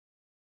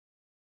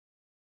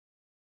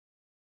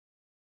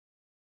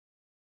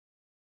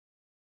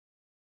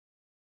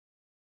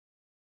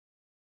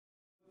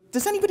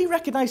does anybody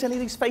recognize any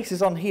of these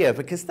faces on here?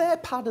 Because they're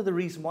part of the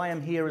reason why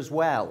I'm here as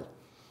well.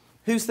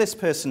 Who's this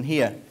person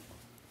here?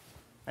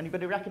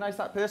 Anybody recognize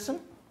that person?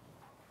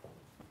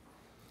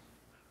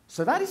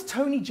 So that is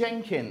Tony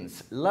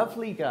Jenkins,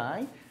 lovely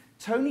guy.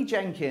 Tony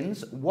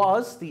Jenkins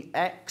was the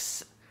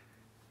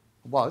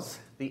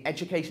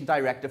education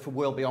director for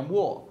World Beyond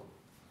War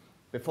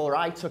before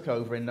I took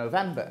over in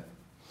November.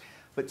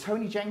 But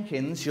Tony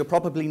Jenkins, you'll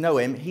probably know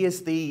him, he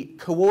is the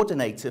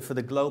coordinator for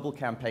the global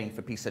campaign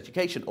for peace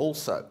education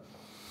also.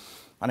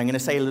 And I'm going to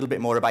say a little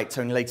bit more about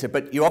Tony later,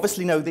 but you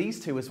obviously know these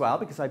two as well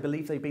because I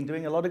believe they've been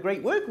doing a lot of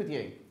great work with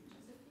you.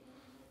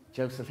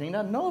 Josephina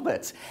and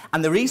Norbert.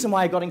 And the reason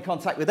why I got in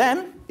contact with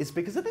them is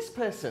because of this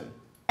person,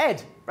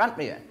 Ed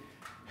Brantmere,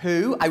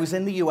 who I was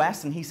in the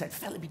US and he said,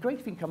 Phil, it'd be great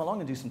if you can come along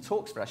and do some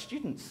talks for our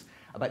students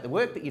about the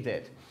work that you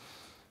did.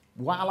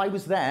 While I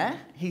was there,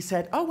 he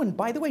said, oh, and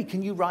by the way,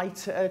 can you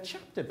write a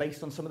chapter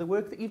based on some of the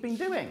work that you've been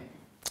doing?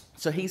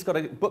 So he's got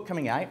a book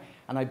coming out,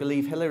 and I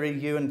believe Hillary,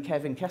 you and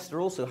Kevin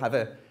Kester also have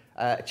a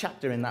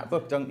chapter in that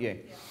book, don't you?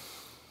 Yeah.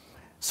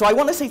 So I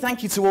want to say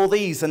thank you to all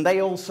these, and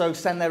they also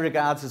send their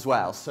regards as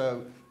well.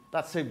 So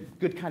that's a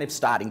good kind of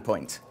starting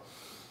point.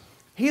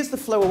 Here's the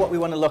flow of what we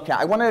want to look at.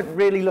 I want to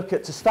really look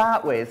at, to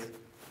start with,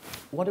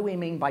 what do we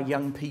mean by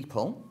young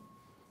people?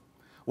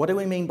 What do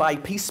we mean by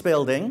peace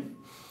building?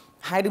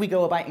 How do we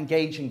go about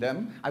engaging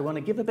them? I want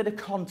to give a bit of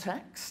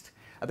context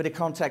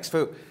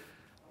for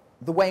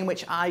the way in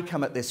which I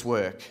come at this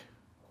work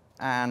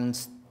and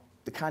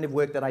the kind of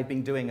work that I've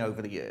been doing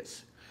over the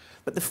years.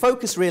 But the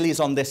focus really is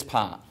on this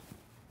part,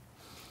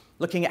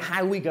 looking at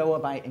how we go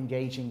about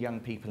engaging young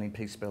people in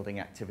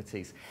peace-building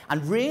activities.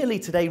 And really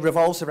today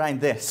revolves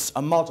around this,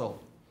 a model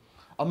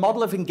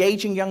of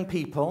engaging young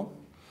people,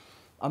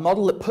 a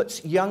model that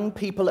puts young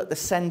people at the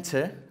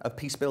center of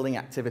peace-building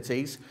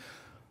activities,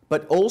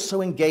 but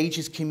also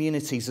engages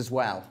communities as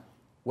well,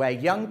 where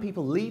young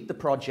people lead the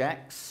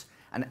projects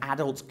and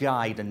adults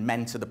guide and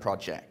mentor the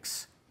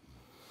projects.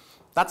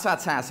 That's our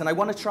task, and I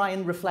want to try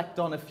and reflect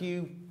on a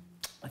few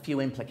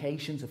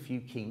implications, a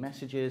few key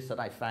messages that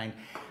I found.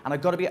 And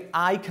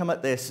I come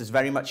at this as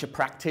very much a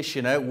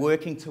practitioner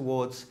working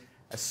towards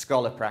a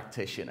scholar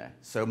practitioner.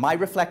 So my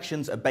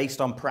reflections are based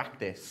on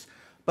practice,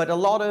 but a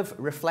lot of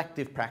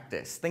reflective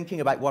practice,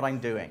 thinking about what I'm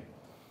doing.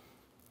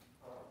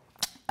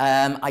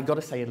 I got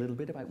to say a little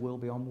bit about World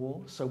Beyond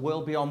War. So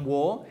World Beyond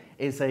War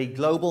is a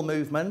global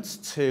movement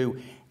to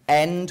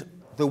end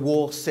the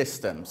war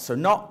system. So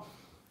not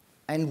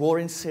end war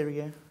in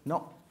Syria,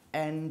 not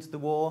end the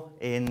war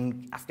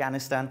in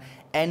Afghanistan,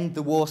 end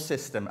the war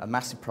system, a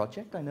massive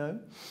project, I know.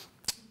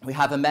 We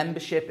have a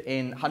membership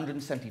in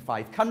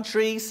 175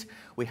 countries.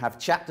 We have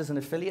chapters and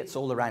affiliates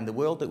all around the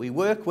world that we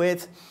work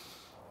with.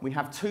 We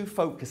have two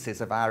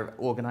focuses of our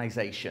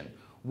organization.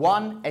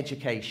 One,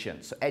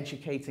 education, so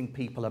educating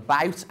people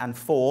about and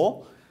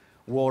for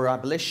war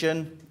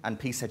abolition and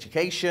peace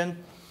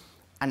education,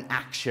 and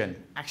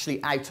action,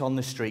 actually out on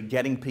the street,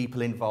 getting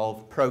people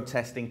involved,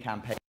 protesting,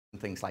 campaigns,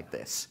 and things like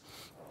this.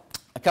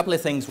 A couple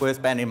of things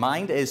worth bearing in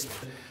mind is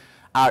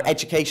our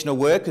educational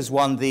work has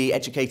won the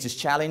Educators'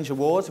 Challenge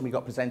Awards, and we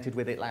got presented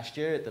with it last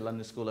year at the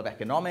London School of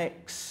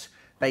Economics.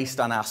 Based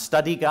on our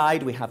study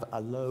guide, we have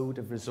a load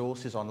of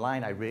resources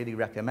online. I really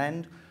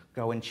recommend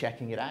going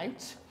checking it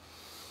out.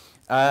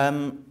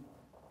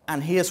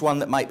 And here's one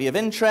that might be of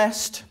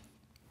interest.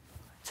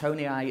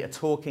 Tony and I are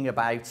talking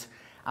about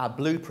our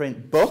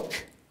blueprint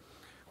book,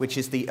 which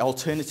is the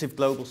Alternative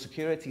Global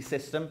Security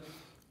System,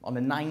 on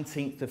the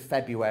 19th of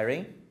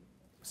February.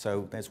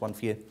 So there's one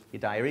for your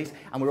diaries.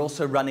 And we're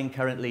also running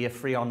currently a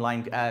free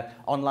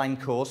online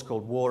course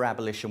called War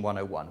Abolition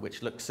 101,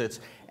 which looks at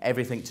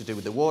everything to do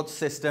with the war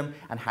system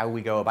and how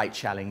we go about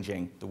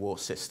challenging the war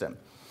system.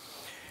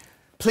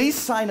 Please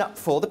sign up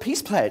for the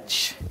Peace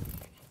Pledge.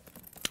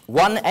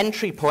 One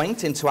entry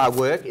point into our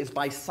work is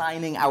by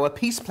signing our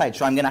Peace Pledge.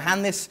 So I'm going to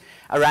hand this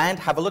around,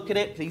 have a look at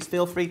it. Please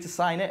feel free to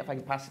sign it, if I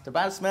can pass it to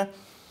Basma.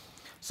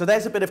 So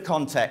there's a bit of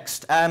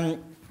context.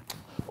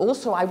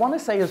 Also, I want to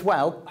say as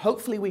well,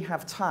 hopefully we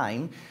have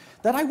time,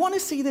 that I want to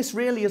see this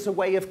really as a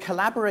way of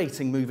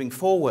collaborating moving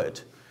forward.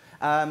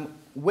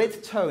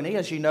 With Tony,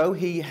 as you know,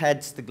 he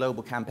heads the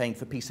global campaign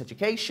for peace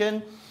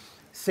education.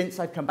 Since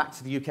I've come back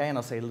to the UK, and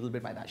I'll say a little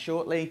bit about that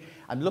shortly,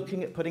 I'm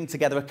looking at putting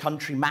together a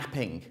country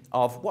mapping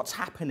of what's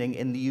happening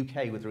in the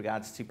UK with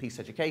regards to peace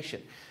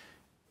education.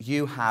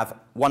 You have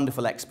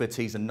wonderful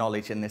expertise and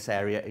knowledge in this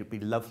area. It would be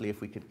lovely if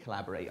we could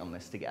collaborate on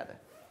this together.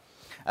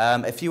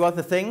 A few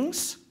other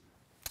things.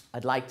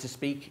 I'd like to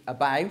speak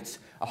about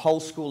a whole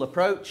school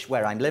approach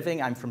where I'm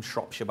living. I'm from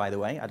Shropshire, by the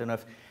way. I don't know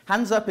if...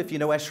 Hands up if you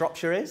know where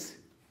Shropshire is.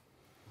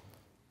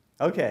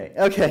 Okay,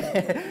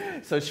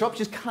 okay. So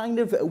Shropshire's kind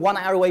of 1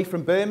 hour away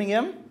from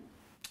Birmingham,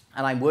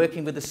 and I'm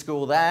working with the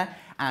school there,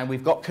 and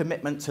we've got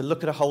commitment to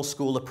look at a whole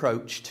school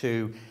approach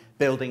to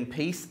building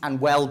peace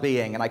and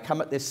well-being. And I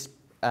come at this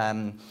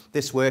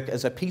this work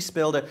as a peace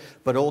builder,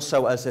 but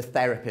also as a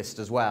therapist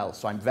as well.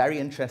 So I'm very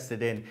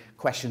interested in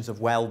questions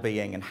of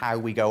well-being and how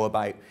we go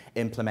about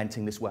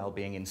implementing this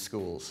well-being in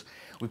schools.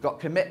 We've got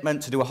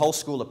commitment to do a whole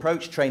school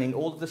approach, training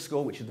all of the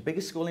school, which is the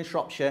biggest school in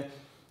Shropshire,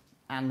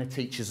 and the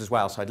teachers as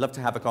well. So I'd love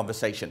to have a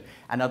conversation,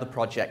 and other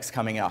projects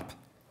coming up.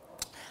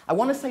 I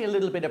want to say a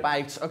little bit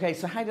about, okay,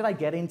 so how did I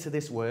get into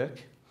this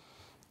work?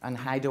 And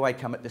how do I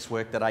come at this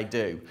work that I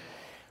do?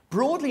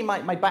 Broadly,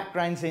 my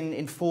background's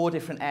in 4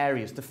 different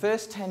areas. The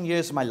first 10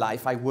 years of my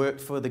life, I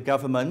worked for the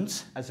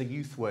government as a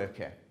youth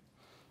worker.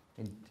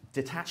 In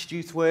detached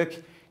youth work,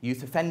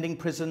 youth offending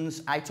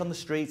prisons, out on the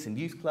streets, in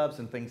youth clubs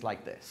and things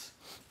like this.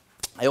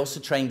 I also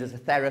trained as a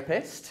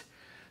therapist.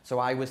 So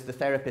I was the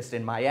therapist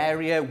in my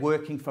area,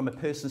 working from a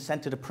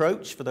person-centered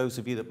approach, for those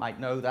of you that might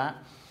know that,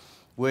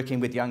 working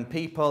with young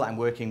people and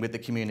working with the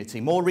community.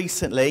 More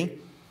recently,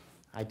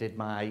 I did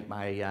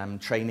my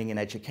training in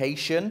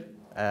education.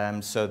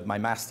 So my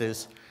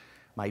master's,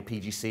 my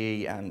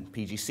PGCE and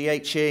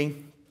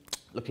PGCHE,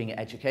 looking at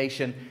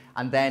education.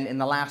 And then in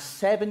the last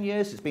 7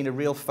 years, it's been a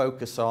real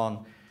focus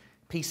on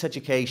peace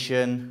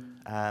education.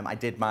 I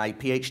did my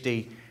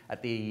PhD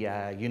at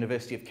the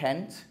University of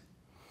Kent,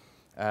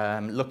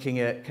 looking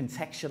at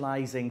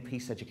contextualizing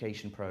peace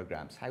education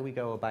programs, how we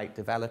go about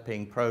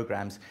developing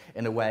programs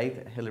in a way,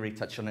 that Hilary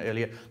touched on it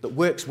earlier, that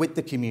works with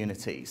the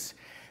communities.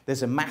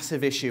 There's a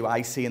massive issue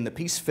I see in the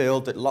peace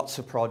field that lots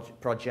of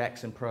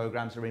projects and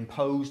programs are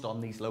imposed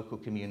on these local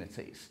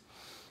communities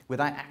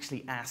without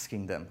actually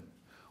asking them,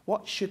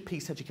 what should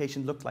peace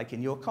education look like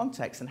in your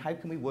context, and how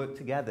can we work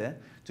together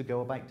to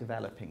go about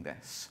developing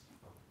this?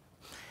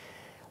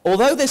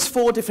 Although there's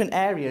 4 different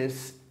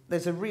areas,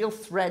 there's a real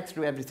thread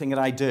through everything that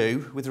I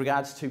do with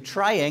regards to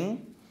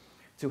trying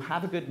to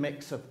have a good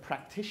mix of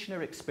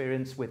practitioner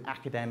experience with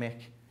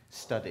academic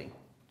study.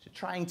 So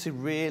trying to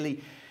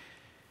really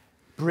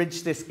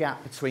bridge this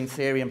gap between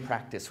theory and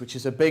practice, which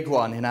is a big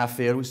one in our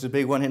field, which is a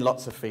big one in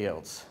lots of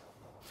fields.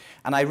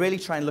 And I really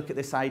try and look at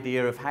this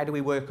idea of how do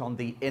we work on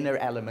the inner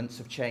elements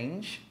of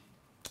change.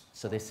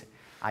 So this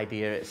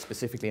idea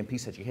specifically in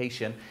peace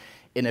education,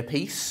 inner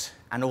peace,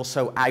 and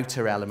also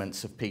outer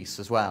elements of peace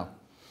as well.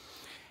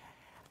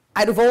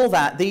 Out of all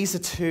that, these are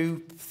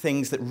 2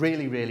 things that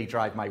really, really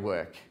drive my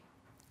work.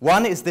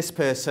 One is this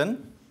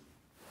person,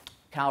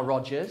 Carl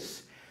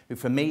Rogers, who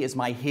for me is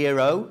my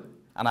hero,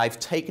 and I've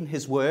taken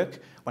his work,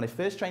 when I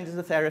first trained as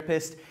a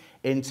therapist,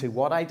 into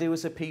what I do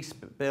as a peace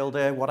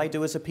builder, what I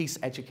do as a peace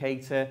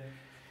educator.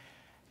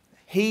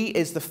 He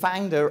is the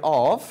founder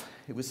of,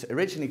 it was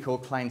originally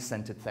called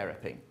client-centered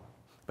therapy,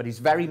 but he's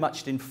very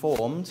much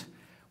informed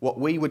what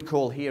we would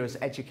call here as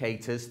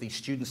educators the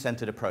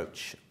student-centered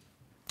approach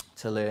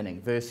to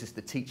learning versus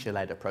the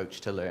teacher-led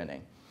approach to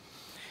learning.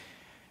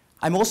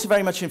 I'm also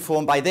very much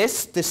informed by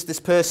this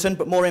person,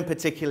 but more in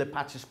particular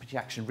participatory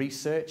action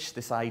research,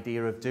 this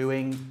idea of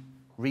doing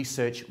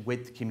research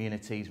with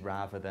communities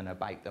rather than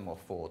about them or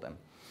for them.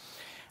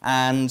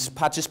 And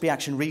participatory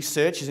action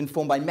research is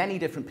informed by many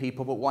different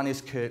people, but one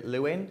is Kurt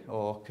Lewin,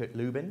 or Kurt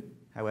Lubin,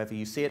 however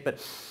you see it.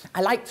 But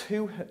I like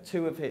two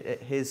of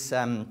his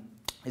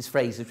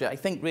phrases, which I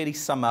think really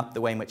sum up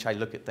the way in which I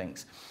look at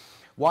things.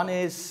 One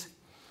is,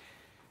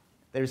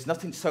 there is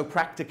nothing so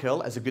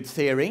practical as a good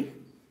theory.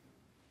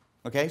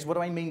 Okay, so what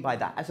do I mean by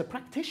that? As a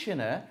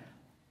practitioner,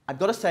 I've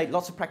got to say,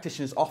 lots of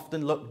practitioners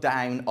often look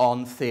down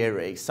on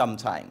theory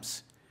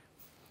sometimes.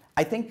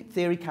 I think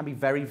theory can be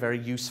very, very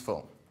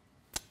useful.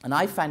 And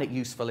I find it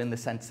useful in the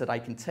sense that I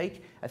can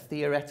take a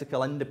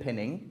theoretical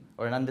underpinning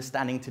or an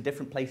understanding to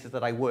different places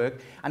that I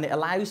work, and it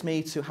allows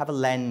me to have a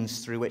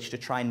lens through which to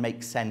try and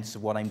make sense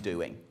of what I'm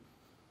doing.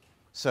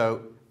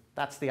 So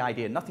that's the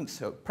idea. Nothing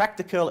so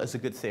practical as a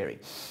good theory.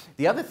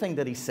 The other thing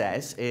that he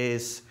says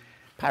is,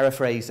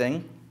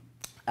 paraphrasing,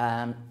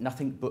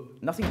 nothing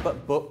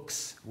but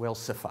books will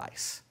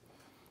suffice.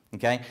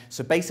 Okay?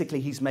 So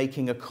basically he's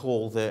making a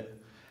call that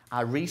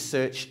our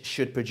research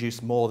should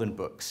produce more than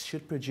books,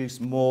 should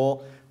produce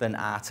more than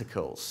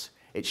articles.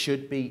 It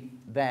should be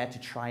there to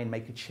try and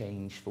make a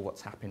change for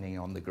what's happening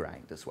on the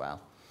ground as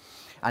well.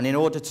 And in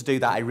order to do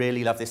that, I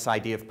really love this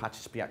idea of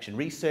participatory action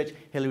research.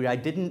 Hilary, I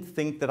didn't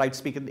think that I'd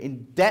speak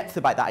in depth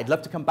about that. I'd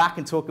love to come back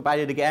and talk about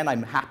it again.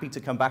 I'm happy to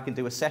come back and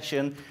do a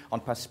session on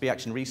participatory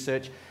action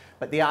research.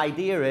 But the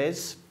idea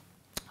is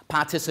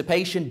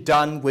participation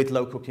done with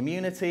local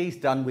communities,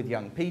 done with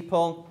young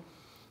people.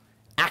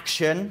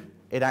 Action,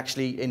 it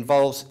actually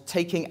involves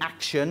taking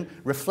action,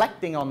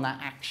 reflecting on that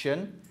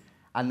action,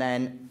 and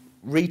then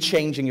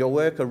rechanging your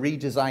work or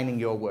redesigning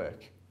your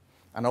work.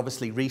 And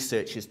obviously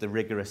research is the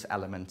rigorous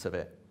element of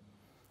it.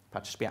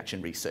 Participatory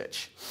action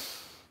research.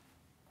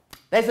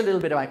 There's a little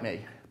bit about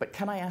me, but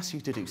can I ask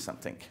you to do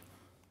something?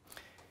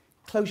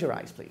 Close your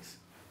eyes, please.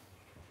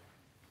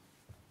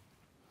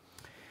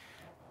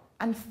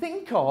 And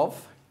think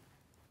of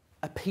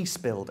a peace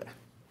builder.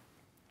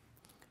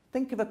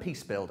 Think of a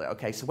peace builder.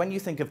 Okay, so when you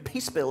think of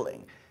peace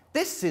building,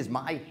 this is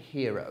my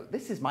hero.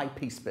 This is my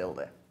peace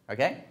builder,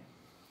 okay?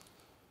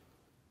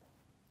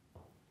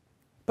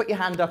 Put your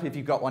hand up if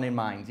you've got one in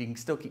mind. You can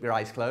still keep your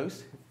eyes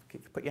closed.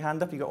 Put your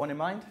hand up, you've got one in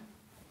mind?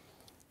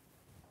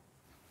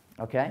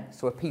 Okay,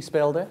 so a peace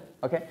builder.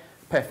 Okay,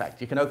 perfect.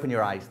 You can open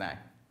your eyes now.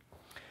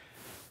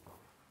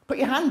 Put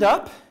your hand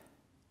up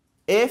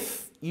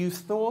if you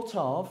thought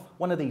of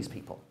one of these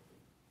people.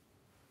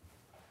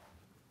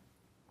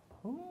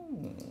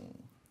 Ooh,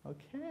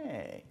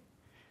 okay.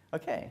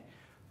 Okay.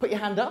 Put your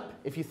hand up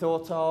if you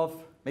thought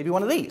of maybe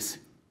one of these.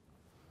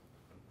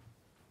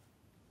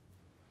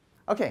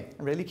 Okay,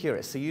 I'm really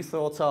curious. So you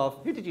thought of,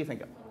 who did you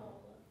think of?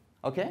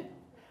 Okay.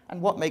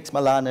 And what makes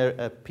Milana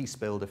a peace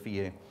builder for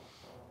you?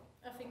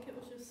 I think it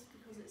was just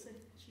because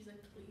she's a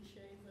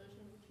cliche version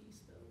of a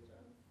peace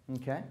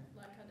builder. Okay.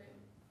 Like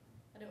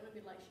I don't want to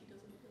be like she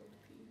doesn't build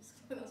peace.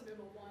 That's a bit of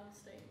a wild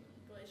statement,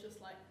 but it's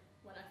just like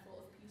when I thought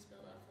of peace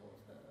builder, I thought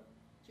of her.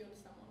 Do you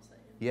understand what I'm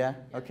saying? Yeah.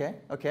 Okay.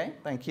 Okay.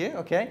 Thank you.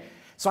 Okay.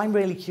 So I'm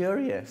really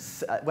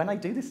curious. When I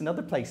do this in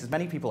other places,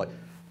 many people are like,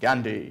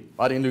 Gandhi,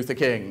 Martin Luther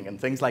King, and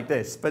things like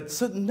this. But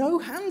so no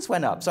hands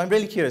went up. So I'm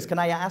really curious. Can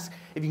I ask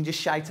if you can just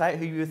shout out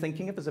who you were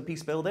thinking of as a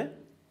peace builder?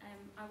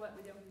 I work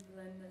with young people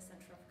in the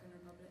Central African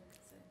Republic.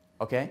 So.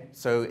 Okay.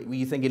 So were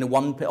you thinking of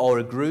one or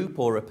a group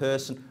or a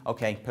person?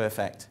 Okay.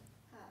 Perfect.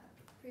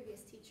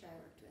 Previous teacher I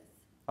worked with.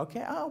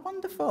 Okay. Oh,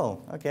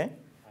 wonderful. Okay.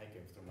 I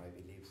came from my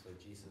beliefs, so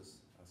Jesus.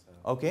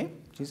 Okay.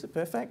 Jesus.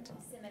 Perfect.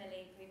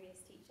 Similarly, previous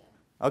teacher.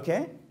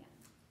 Okay.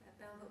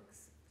 Bell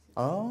hooks.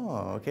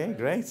 Oh, okay.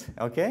 Great.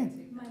 Okay.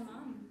 My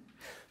mum.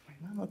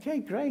 My mum. Okay.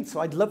 Great. So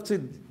I'd love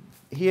to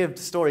hear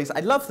stories. I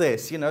love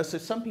this, you know. So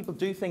some people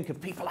do think of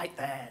people like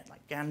that,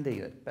 like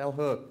Gandhi, bell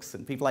hooks,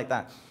 and people like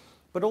that.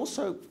 But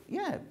also,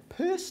 yeah,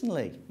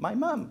 personally, my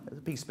mum is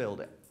a peace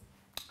builder.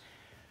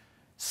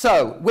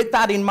 So with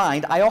that in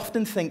mind, I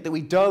often think that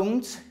we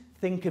don't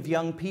think of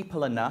young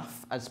people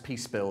enough as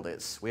peace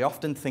builders. We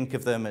often think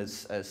of them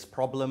as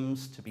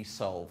problems to be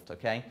solved,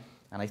 okay?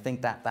 And I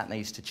think that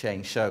needs to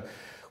change. So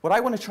what I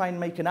want to try and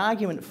make an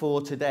argument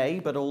for today,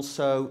 but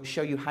also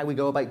show you how we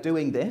go about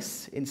doing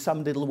this in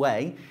some little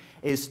way,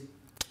 is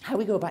how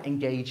we go about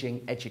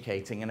engaging,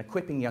 educating, and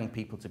equipping young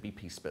people to be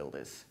peace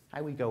builders.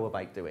 How we go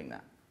about doing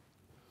that.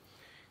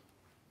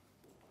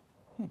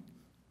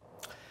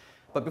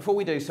 But before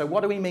we do so,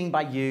 what do we mean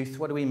by youth?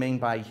 What do we mean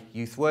by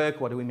youth work?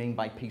 What do we mean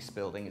by peace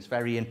building? It's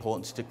very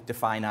important to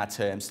define our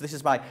terms.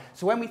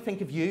 So when we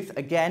think of youth,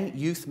 again,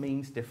 youth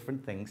means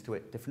different things to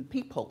different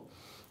people.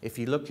 If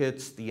you look at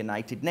the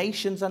United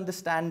Nations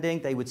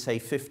understanding, they would say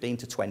 15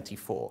 to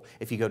 24.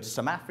 If you go to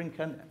some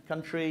African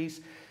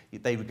countries,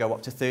 they would go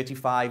up to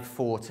 35,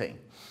 40.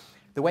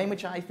 The way in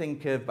which I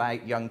think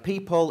about young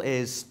people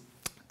is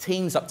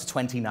teens up to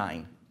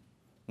 29.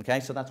 Okay,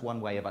 so that's one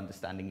way of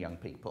understanding young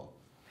people.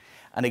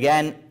 And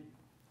again,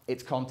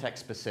 it's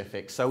context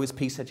specific. So is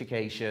peace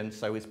education,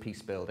 so is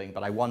peace building.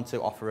 But I want to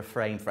offer a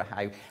frame for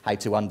how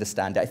to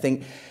understand it. I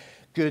think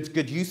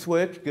good youth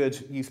work,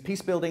 good youth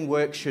peace building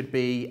work should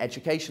be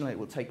educational. It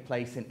will take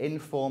place in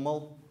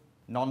informal,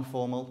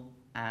 non-formal,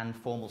 and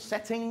formal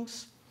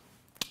settings.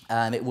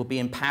 It will be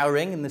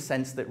empowering in the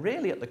sense that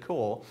really at the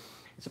core,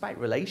 it's about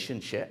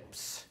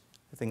relationships.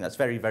 I think that's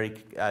very,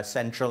 very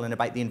central, and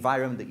about the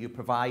environment that you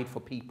provide for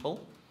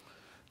people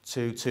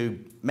to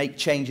make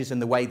changes in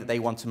the way that they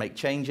want to make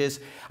changes.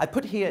 I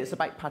put here it's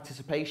about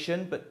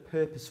participation, but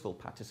purposeful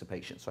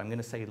participation. So I'm going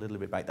to say a little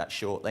bit about that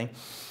shortly.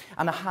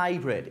 And a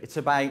hybrid. It's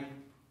about,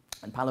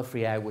 and Paulo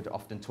Freire would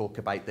often talk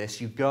about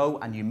this, you go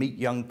and you meet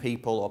young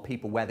people or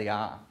people where they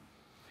are.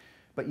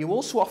 But you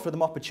also offer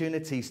them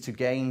opportunities to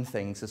gain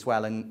things as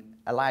well and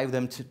allow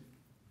them to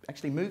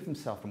actually move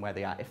themselves from where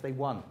they are if they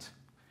want.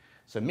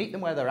 So meet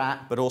them where they're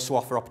at, but also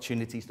offer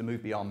opportunities to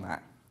move beyond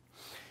that.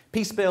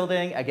 Peace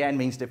building, again,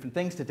 means different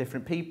things to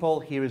different people.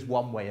 Here is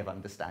one way of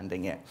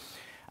understanding it.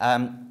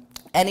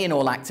 Any and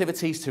all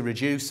activities to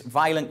reduce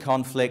violent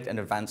conflict and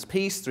advance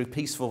peace through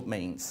peaceful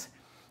means.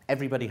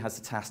 Everybody has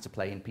a task to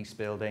play in peace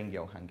building.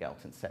 Johann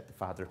Galton said, the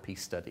father of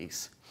peace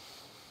studies.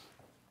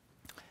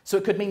 So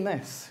it could mean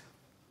this.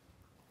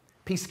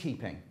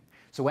 Peacekeeping.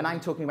 So when I'm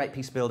talking about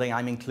peace building,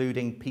 I'm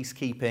including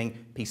peacekeeping,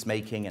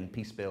 peacemaking, and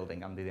peace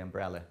building under the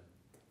umbrella.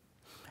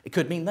 It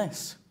could mean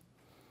this.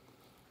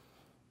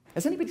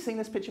 Has anybody seen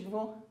this picture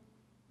before?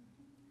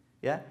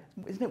 Yeah?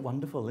 Isn't it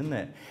wonderful, isn't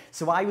it?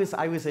 So I was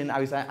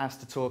asked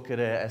to talk at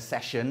a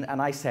session,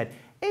 and I said,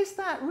 is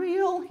that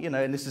real? You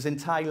know, and this is in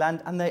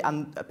Thailand,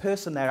 and a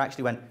person there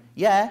actually went,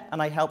 yeah,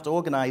 and I helped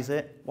organize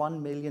it.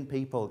 1 million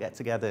people get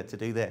together to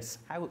do this.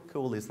 How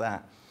cool is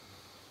that?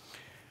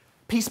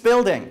 Peace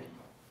building.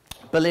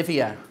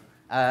 Bolivia.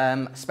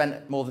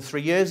 Spent more than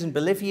 3 years in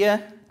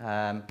Bolivia.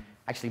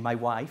 Actually, my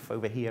wife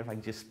over here, if I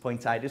can just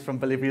point out, is from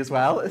Bolivia as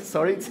well.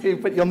 Sorry to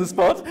put you on the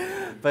spot.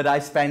 But I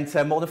spent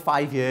more than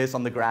 5 years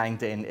on the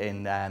ground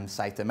in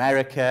South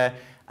America.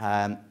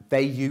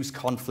 They use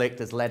conflict,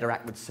 as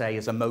Lederach would say,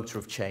 as a motor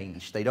of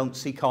change. They don't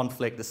see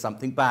conflict as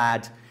something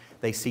bad.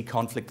 They see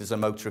conflict as a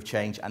motor of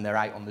change, and they're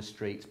out on the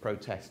streets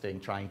protesting,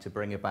 trying to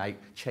bring about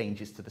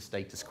changes to the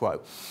status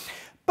quo.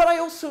 But I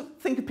also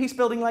think of peace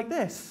building like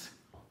this.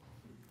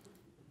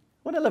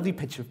 What a lovely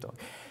picture of dog.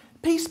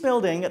 Peace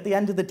building, at the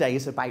end of the day,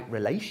 is about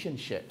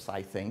relationships,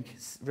 I think.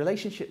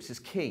 Relationships is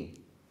key,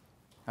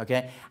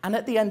 okay? And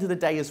at the end of the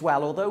day as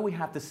well, although we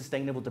have the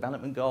Sustainable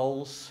Development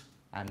Goals,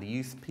 and the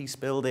youth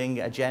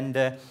peacebuilding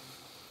agenda.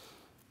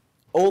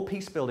 All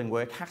peacebuilding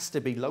work has to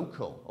be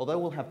local. Although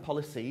we'll have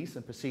policies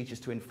and procedures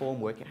to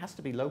inform work, it has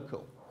to be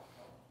local.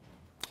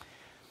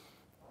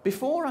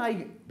 Before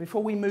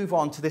we move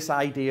on to this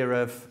idea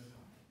of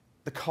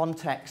the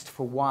context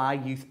for why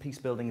youth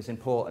peacebuilding is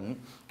important,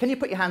 can you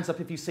put your hands up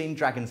if you've seen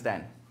Dragon's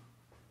Den?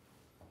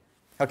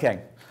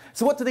 Okay,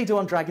 so what do they do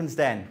on Dragon's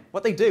Den?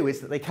 What they do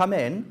is that they come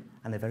in,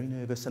 and they're very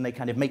nervous, and they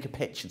kind of make a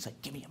pitch and say,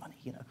 give me your money,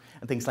 you know,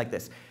 and things like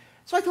this.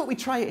 So I thought we'd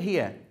try it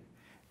here.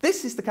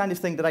 This is the kind of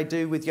thing that I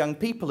do with young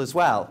people as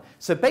well.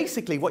 So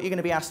basically, what you're going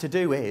to be asked to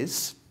do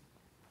is,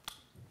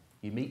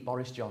 you meet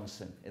Boris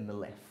Johnson in the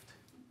lift,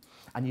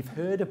 and you've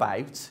heard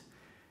about,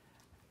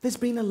 there's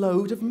been a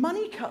load of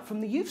money cut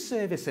from the youth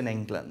service in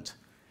England.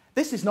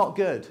 This is not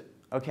good,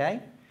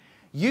 okay?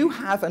 You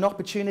have an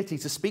opportunity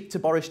to speak to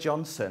Boris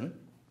Johnson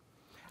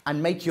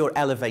and make your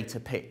elevator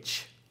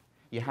pitch.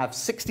 You have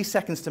 60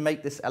 seconds to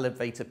make this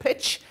elevator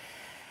pitch,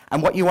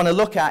 and what you want to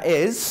look at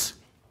is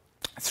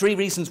 3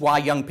 reasons why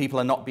young people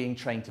are not being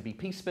trained to be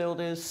peace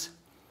builders,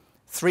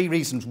 3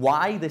 reasons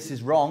why this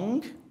is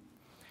wrong,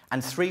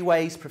 and 3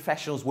 ways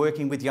professionals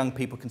working with young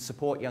people can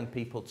support young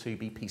people to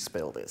be peace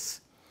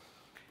builders.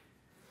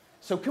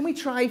 So can we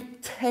try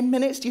 10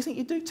 minutes? Do you think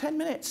you'd do 10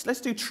 minutes?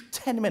 Let's do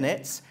 10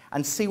 minutes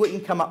and see what you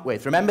can come up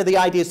with. Remember, the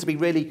idea is to be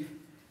really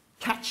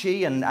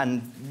catchy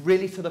and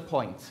really to the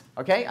point,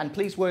 okay? And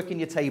please work in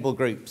your table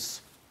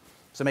groups.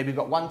 So maybe we've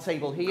got 1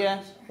 table here,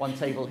 1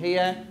 table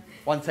here,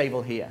 1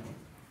 table here.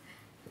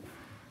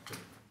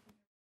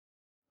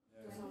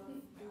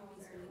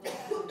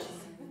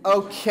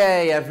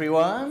 Okay,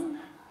 everyone.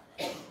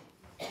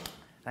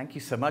 Thank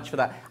you so much for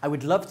that. I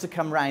would love to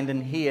come round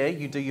and hear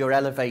you do your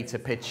elevator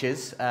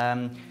pitches.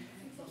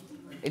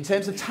 In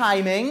terms of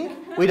timing,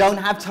 we don't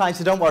have time,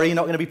 so don't worry, you're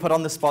not going to be put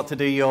on the spot to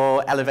do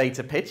your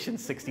elevator pitch in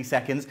 60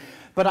 seconds.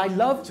 But I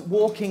loved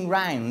walking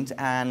round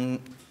and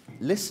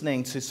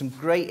listening to some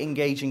great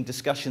engaging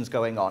discussions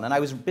going on. And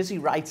I was busy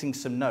writing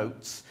some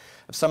notes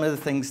of some of the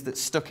things that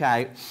stuck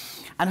out,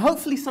 and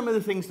hopefully some of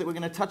the things that we're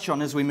going to touch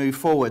on as we move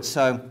forward.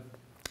 So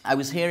I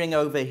was hearing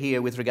over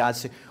here with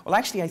regards to, well,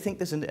 actually, I think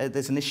there's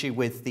an issue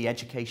with the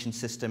education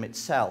system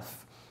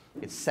itself.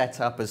 It's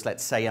set up as,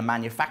 let's say, a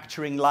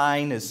manufacturing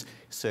line, as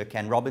Sir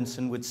Ken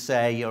Robinson would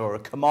say, or a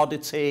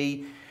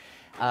commodity.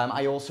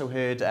 I also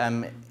heard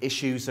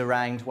issues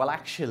around, well,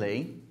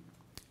 actually,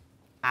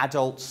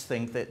 adults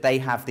think that they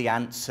have the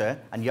answer,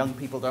 and young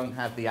people don't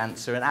have the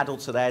answer, and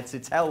adults are there to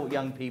tell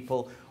young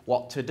people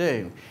what to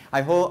do.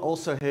 I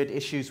also heard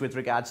issues with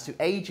regards to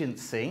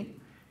agency,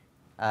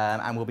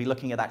 and we'll be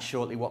looking at that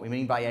shortly, what we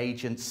mean by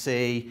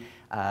agency,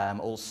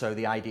 also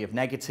the idea of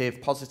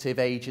negative, positive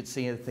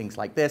agency, and things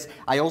like this.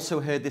 I also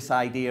heard this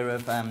idea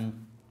of,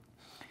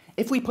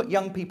 if we put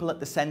young people at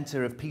the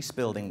center of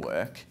peace-building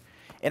work,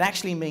 it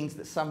actually means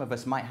that some of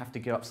us might have to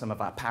give up some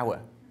of our power,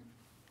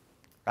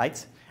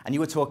 right? And you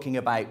were talking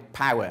about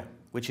power,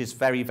 which is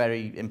very,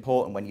 very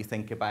important when you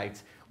think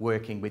about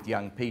working with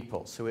young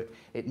people. So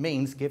it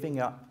means giving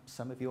up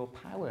some of your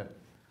power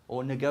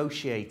or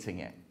negotiating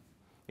it.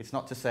 It's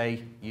not to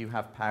say you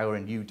have power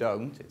and you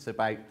don't. It's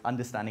about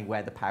understanding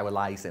where the power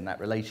lies in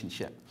that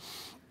relationship.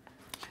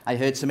 I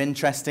heard some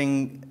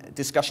interesting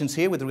discussions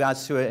here with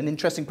regards to an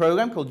interesting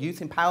program called Youth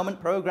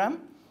Empowerment Program.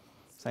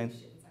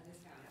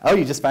 Oh,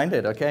 you just found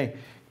it, okay.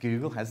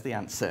 Google has the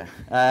answer.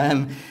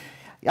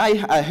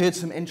 I heard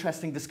some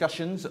interesting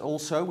discussions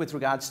also with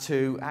regards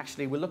to,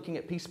 actually, we're looking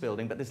at peace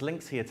building, but there's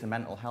links here to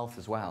mental health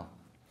as well,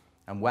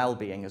 and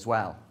well-being as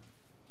well.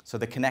 So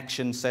the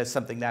connection says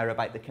something there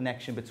about the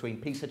connection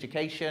between peace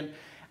education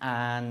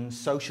and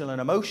social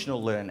and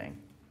emotional learning.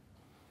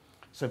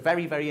 So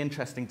very, very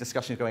interesting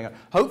discussions going on.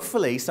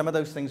 Hopefully, some of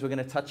those things we're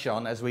going to touch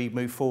on as we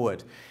move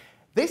forward.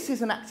 This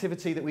is an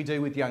activity that we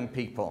do with young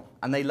people,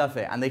 and they love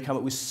it, and they come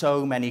up with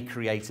so many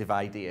creative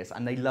ideas,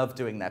 and they love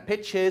doing their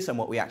pitches, and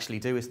what we actually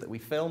do is that we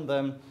film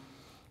them,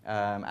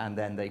 and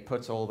then they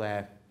put all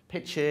their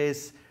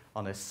pitches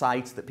on a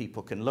site that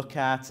people can look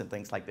at, and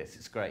things like this.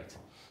 It's great.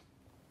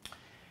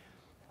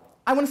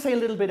 I want to say a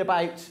little bit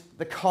about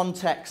the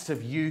context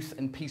of youth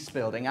and peace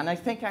building, and I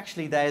think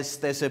actually there's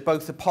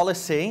both a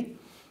policy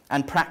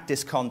and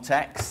practice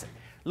context,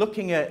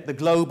 looking at the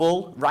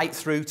global right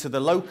through to the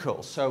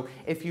local. So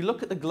if you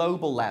look at the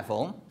global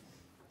level,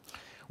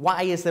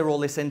 why is there all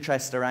this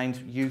interest around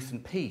youth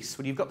and peace?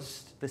 Well, you've got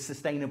the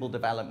Sustainable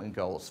Development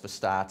Goals, for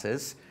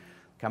starters,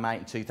 come out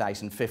in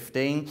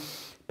 2015.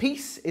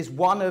 Peace is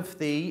one of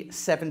the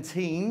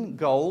 17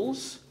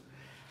 goals.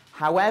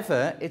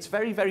 However, it's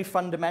very, very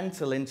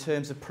fundamental in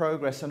terms of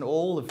progress on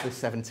all of the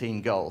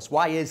 17 goals.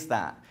 Why is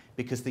that?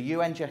 Because the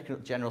UN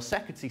General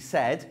Secretary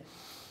said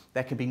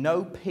there can be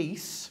no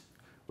peace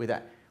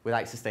without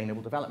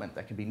sustainable development.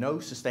 There can be no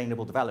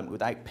sustainable development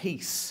without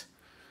peace.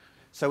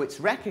 So it's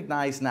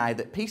recognized now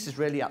that peace is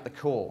really at the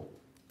core.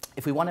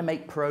 If we want to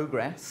make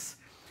progress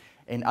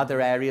in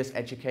other areas,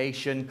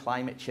 education,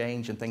 climate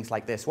change, and things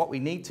like this, what we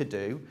need to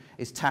do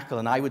is tackle,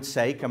 and I would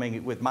say,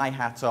 coming with my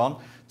hat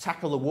on,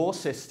 tackle the war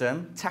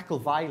system, tackle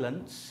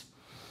violence,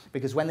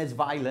 because when there's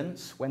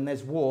violence, when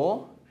there's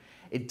war,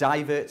 It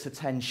diverts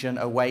attention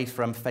away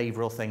from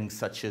favourable things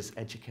such as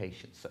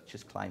education, such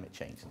as climate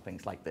change and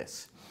things like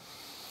this.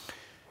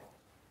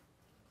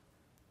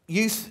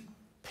 Youth,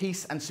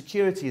 peace and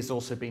security has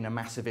also been a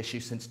massive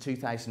issue since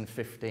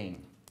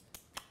 2015.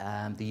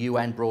 The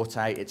UN brought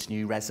out its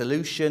new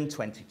resolution,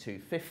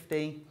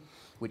 2250,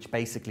 which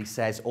basically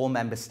says all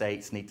member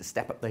states need to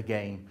step up their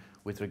game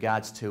with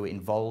regards to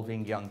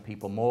involving young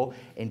people more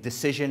in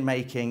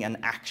decision-making and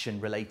action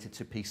related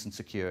to peace and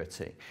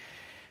security.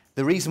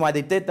 The reason why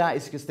they did that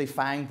is because they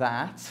found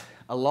that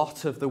a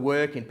lot of the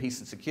work in peace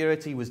and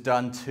security was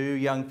done to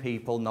young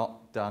people,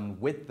 not done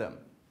with them.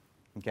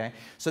 Okay?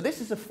 So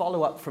this is a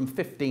follow-up from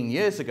 15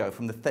 years ago,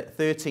 from the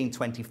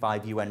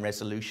 1325 UN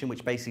resolution,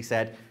 which basically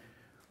said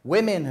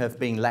women have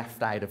been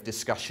left out of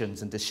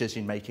discussions and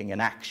decision-making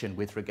and action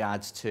with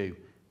regards to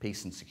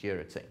peace and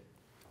security.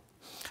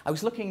 I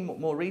was looking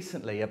more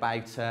recently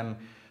about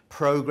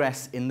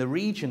progress in the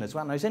region as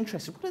well, and I was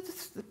interested, what are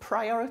the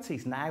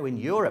priorities now in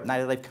Europe, now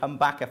that they've come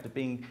back after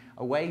being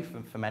away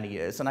for many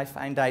years? And I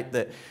found out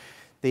that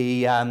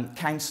the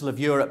Council of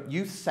Europe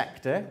Youth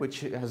Sector, which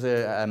has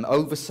an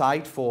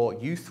oversight for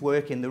youth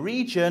work in the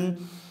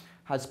region,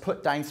 has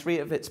put down 3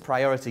 of its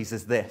priorities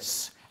as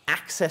this: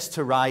 access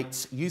to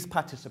rights, youth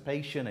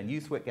participation and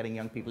youth work getting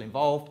young people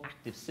involved,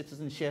 active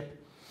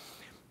citizenship,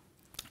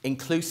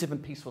 inclusive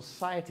and peaceful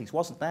societies.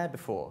 Wasn't there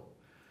before.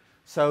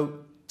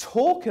 So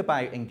talk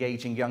about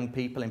engaging young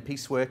people in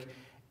peace work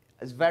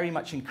has very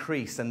much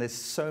increased, and there's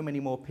so many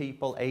more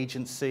people,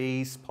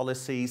 agencies,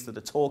 policies that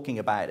are talking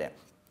about it.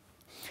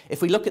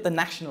 If we look at the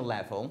national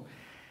level,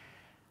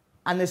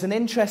 and there's an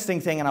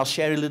interesting thing, and I'll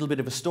share a little bit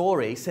of a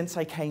story. Since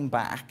I came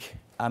back,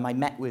 I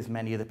met with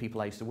many of the people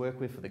I used to work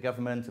with for the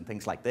government and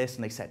things like this,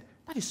 and they said,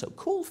 "That is so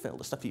cool, Phill,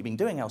 the stuff that you've been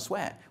doing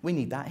elsewhere. We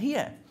need that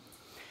here."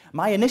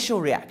 My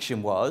initial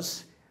reaction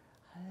was,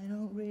 I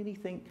don't really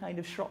think kind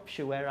of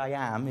Shropshire, where I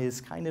am,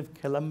 is kind of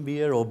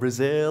Colombia or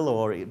Brazil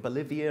or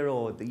Bolivia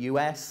or the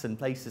US and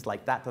places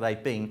like that that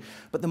I've been.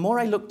 But the more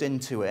I looked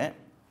into it,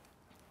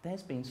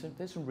 there's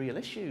some real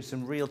issues,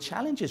 some real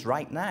challenges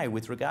right now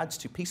with regards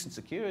to peace and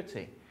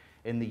security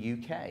in the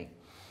UK.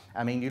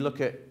 I mean, you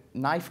look at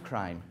knife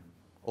crime,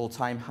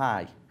 all-time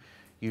high.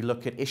 You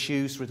look at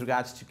issues with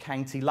regards to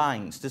county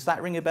lines. Does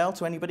that ring a bell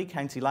to anybody?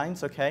 County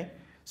lines, okay.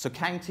 So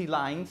county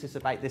lines is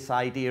about this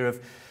idea of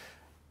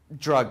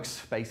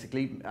drugs,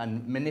 basically,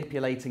 and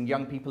manipulating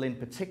young people in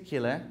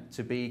particular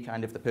to be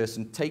kind of the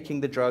person taking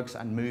the drugs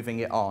and moving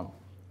it on.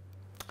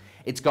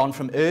 It's gone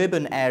from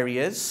urban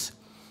areas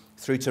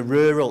through to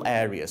rural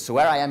areas. So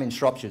where I am in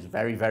Shropshire is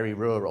very, very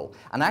rural.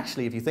 And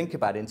actually, if you think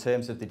about it in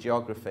terms of the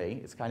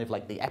geography, it's kind of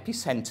like the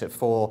epicenter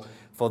for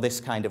this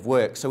kind of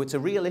work. So it's a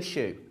real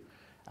issue.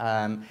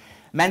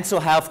 Mental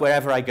health,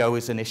 wherever I go,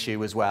 is an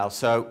issue as well.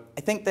 So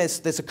I think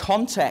there's a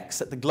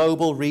context at the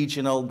global,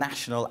 regional,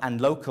 national,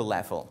 and local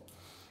level.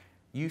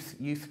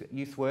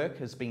 Youth work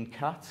has been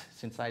cut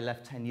since I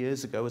left 10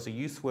 years ago as a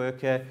youth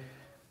worker.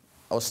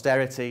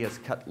 Austerity has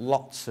cut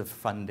lots of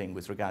funding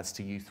with regards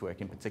to youth work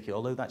in particular,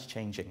 although that's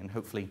changing, and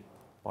hopefully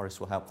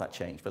Boris will help that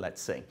change, but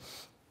let's see.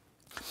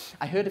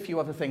 I heard a few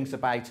other things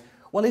about,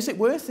 well, is it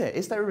worth it?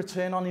 Is there a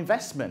return on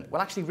investment?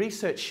 Well, actually,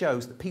 research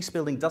shows that peace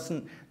building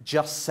doesn't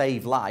just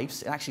save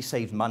lives, it actually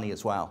saves money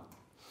as well.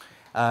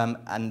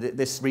 And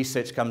this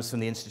research comes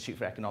from the Institute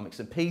for Economics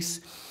and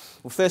Peace.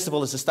 Well, first of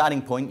all, as a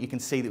starting point, you can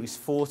see that it was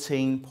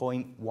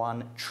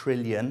 14.1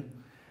 trillion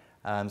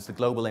is the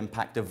global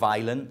impact of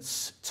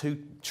violence.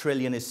 2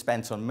 trillion is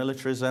spent on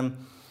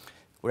militarism.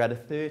 We're at a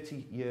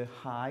 30-year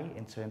high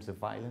in terms of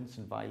violence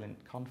and violent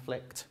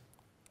conflict.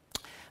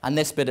 And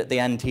this bit at the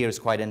end here is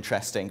quite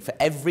interesting. For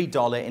every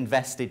dollar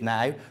invested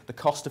now, the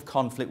cost of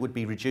conflict would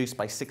be reduced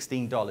by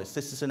 $16.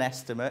 This is an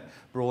estimate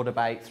brought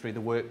about through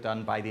the work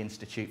done by the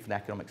Institute for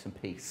Economics and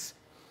Peace.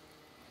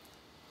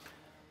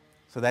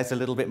 So there's a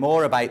little bit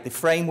more about the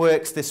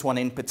frameworks, this one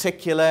in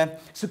particular.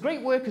 So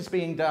great work is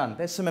being done.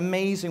 There's some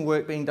amazing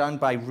work being done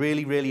by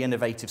really, really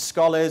innovative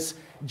scholars.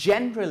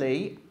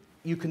 Generally,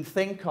 you can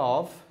think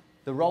of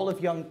the role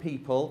of young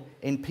people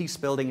in peace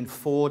building in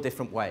 4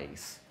 different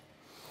ways.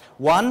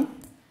 One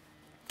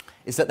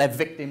is that they're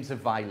victims of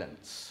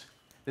violence.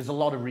 There's a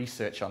lot of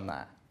research on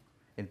that.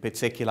 In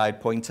particular,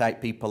 I'd point out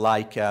people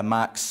like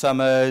Mark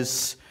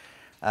Summers,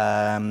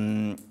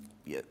 Alan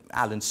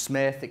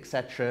Smith,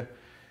 etc.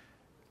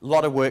 A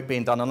lot of work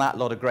being done on that, a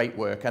lot of great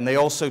work. And they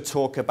also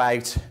talk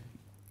about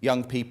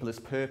young people as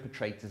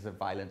perpetrators of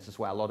violence as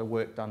well. A lot of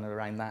work done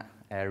around that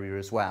area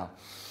as well.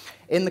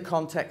 In the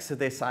context of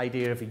this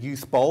idea of a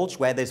youth bulge,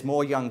 where there's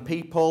more young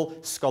people,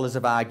 scholars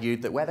have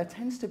argued that where there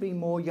tends to be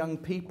more young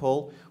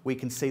people, we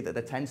can see that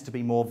there tends to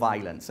be more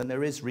violence. And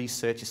there is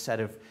research, a set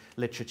of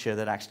literature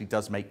that actually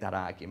does make that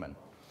argument.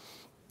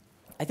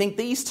 I think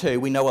these two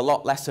we know a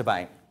lot less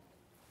about.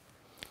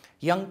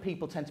 Young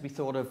people tend to be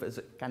thought of as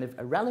kind of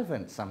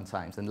irrelevant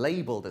sometimes and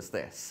labelled as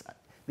this.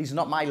 These are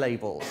not my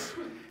labels.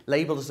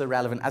 Labelled as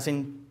irrelevant, as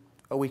in,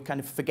 oh, we kind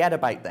of forget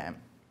about them.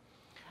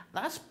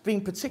 That's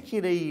been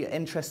particularly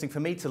interesting for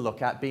me to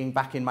look at, being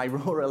back in my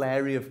rural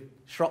area of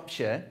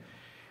Shropshire,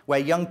 where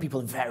young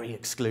people are very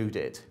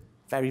excluded.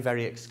 very,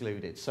 very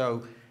excluded.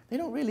 So they're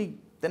not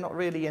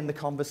really in the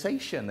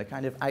conversation. They're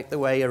kind of out the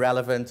way,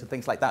 irrelevant, and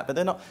things like that. But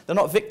they're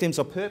not victims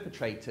or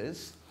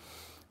perpetrators,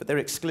 but they're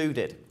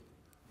excluded.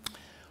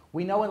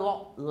 We know a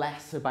lot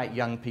less about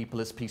young people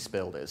as peace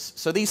builders.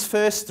 So these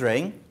first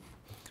three,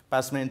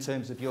 Basma, in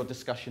terms of your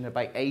discussion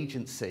about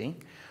agency,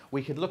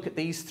 we could look at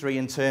these three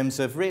in terms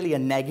of really a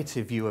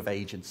negative view of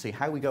agency,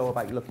 how we go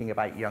about looking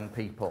about young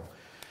people.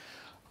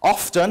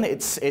 Often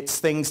it's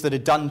things that are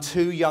done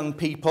to young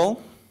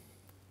people,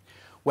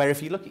 where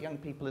if you look at young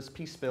people as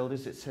peace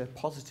builders, it's a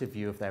positive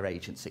view of their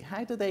agency.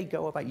 How do they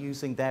go about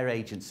using their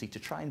agency to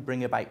try and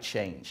bring about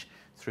change?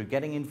 Through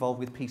getting involved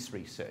with peace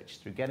research,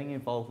 through getting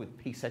involved with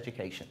peace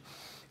education,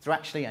 through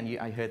actually, and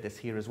I heard this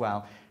here as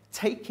well,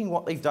 taking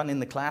what they've done in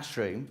the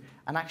classroom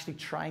and actually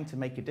trying to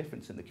make a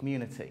difference in the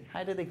community.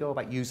 How do they go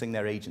about using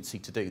their agency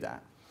to do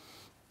that?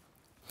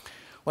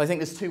 Well, I think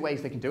there's two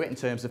ways they can do it in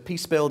terms of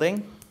peace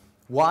building.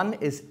 One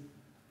is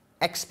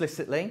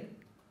explicitly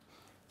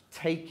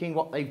taking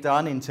what they've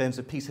done in terms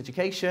of peace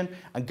education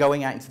and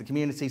going out into the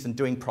communities and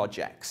doing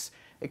projects.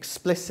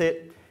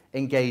 Explicit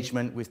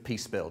engagement with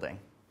peace building.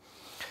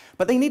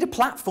 But they need a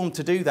platform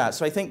to do that.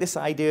 So I think this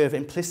idea of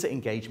implicit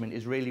engagement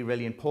is really,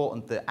 really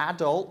important. That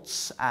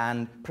adults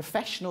and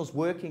professionals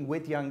working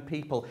with young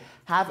people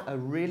have a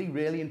really,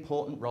 really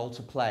important role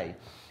to play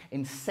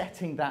in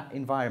setting that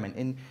environment,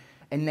 in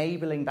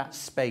enabling that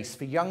space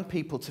for young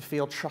people to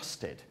feel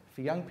trusted,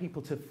 for young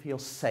people to feel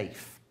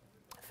safe,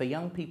 for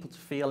young people to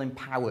feel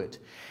empowered.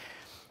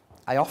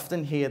 I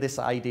often hear this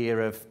idea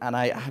of, and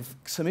I have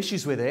some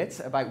issues with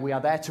it, about we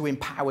are there to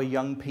empower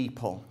young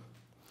people.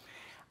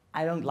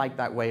 I don't like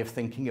that way of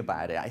thinking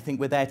about it. I think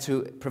we're there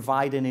to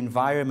provide an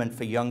environment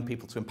for young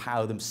people to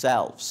empower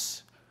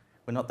themselves.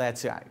 We're not there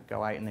to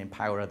go out and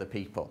empower other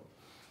people.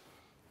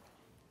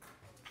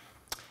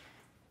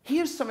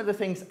 Here's some of the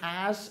things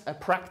as a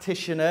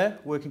practitioner,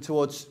 working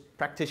towards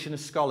practitioner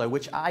scholar,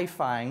 which I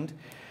find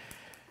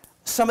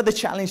some of the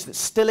challenges that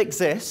still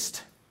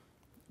exist,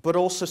 but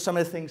also some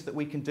of the things that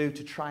we can do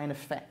to try and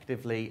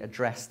effectively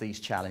address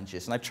these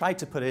challenges. And I've tried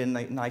to put it in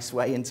a nice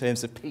way in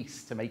terms of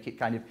peace to make it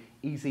kind of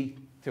easy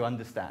to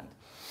understand.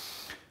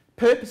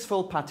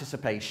 Purposeful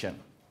participation.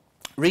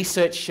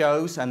 Research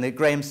shows, and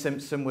Graham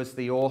Simpson was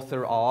the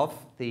author of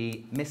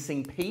The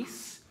Missing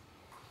Peace.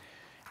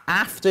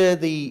 After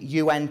the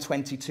UN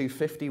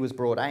 2250 was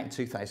brought out in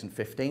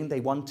 2015,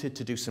 they wanted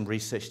to do some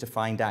research to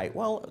find out,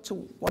 well, to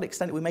what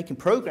extent are we making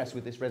progress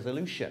with this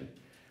resolution?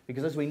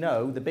 Because as we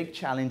know, the big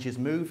challenge is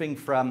moving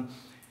from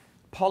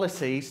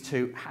policies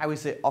to how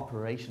is it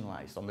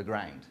operationalized on the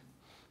ground.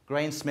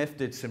 Graham Smith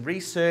did some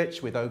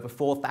research with over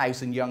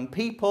 4,000 young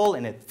people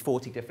in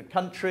 40 different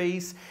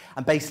countries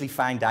and basically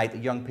found out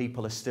that young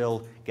people are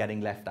still getting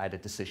left out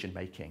of decision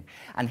making.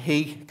 And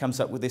he comes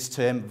up with this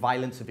term,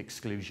 violence of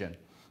exclusion.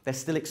 They're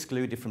still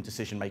excluded from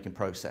decision making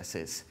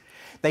processes.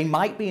 They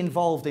might be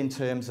involved in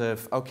terms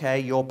of, okay,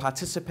 you're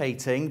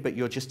participating, but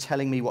you're just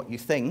telling me what you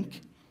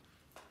think.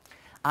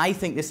 I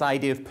think this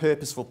idea of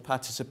purposeful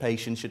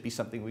participation should be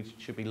something we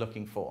should be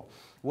looking for.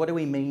 What do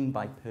we mean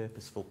by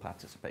purposeful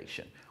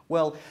participation?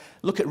 Well,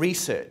 look at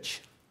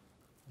research.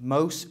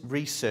 Most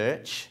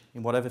research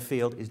in whatever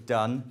field is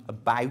done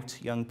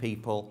about young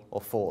people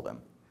or for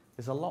them.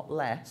 There's a lot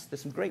less,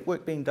 there's some great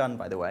work being done,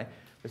 by the way,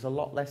 there's a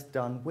lot less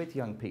done with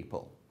young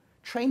people.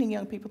 Training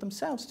young people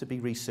themselves to be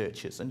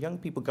researchers and young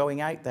people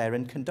going out there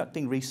and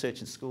conducting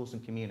research in schools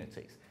and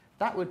communities.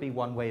 That would be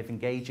one way of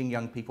engaging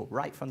young people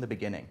right from the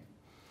beginning.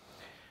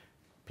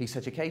 Peace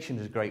education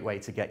is a great way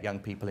to get young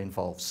people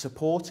involved.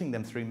 Supporting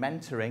them through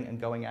mentoring and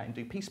going out and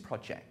do peace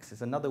projects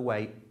is another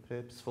way,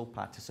 purposeful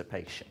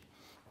participation.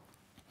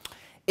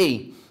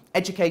 E,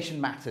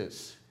 education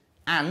matters.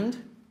 And,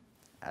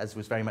 as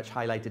was very much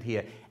highlighted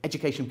here,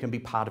 education can be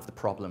part of the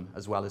problem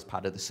as well as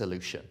part of the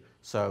solution.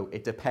 So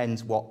it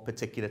depends what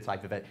particular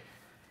type of I'm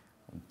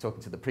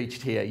talking to the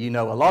preached here, you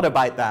know a lot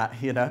about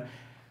that, you know.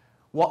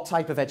 What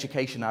type of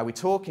education are we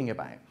talking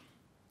about?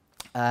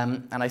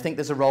 And I think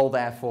there's a role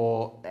there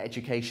for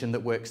education that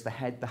works the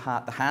head, the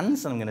heart, the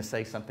hands, and I'm going to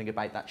say something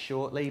about that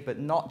shortly, but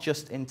not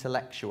just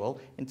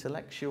intellectual.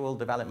 Intellectual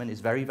development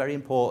is very, very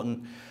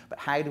important, but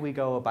how do we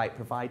go about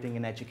providing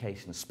an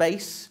education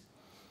space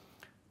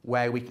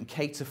where we can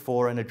cater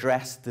for and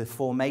address the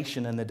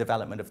formation and the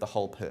development of the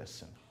whole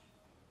person?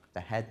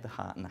 The head, the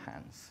heart, and the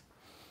hands.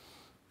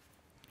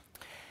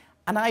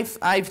 And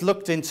I've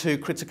looked into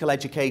critical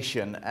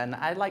education, and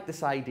I like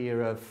this idea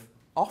of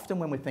often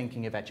when we're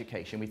thinking of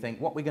education, we think,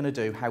 what we're going to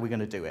do, how we're going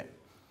to do it.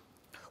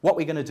 What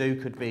we're going to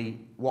do could be,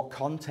 what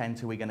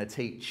content are we going to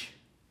teach?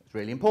 It's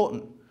really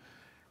important.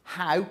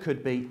 How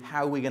could be,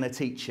 how are we going to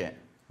teach it?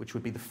 Which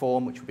would be the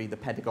form, which would be the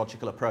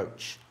pedagogical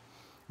approach.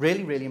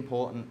 Really, really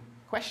important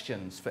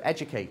questions for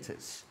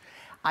educators.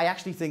 I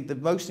actually think the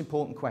most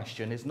important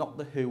question is not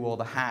the who or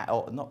the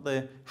how, or not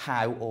the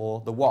how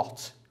or the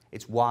what.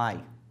 It's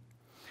why.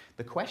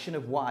 The question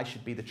of why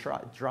should be the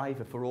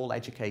driver for all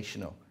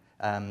educational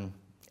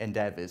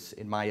endeavors,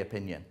 in my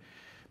opinion.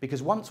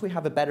 Because once we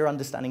have a better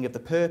understanding of the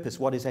purpose,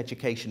 what is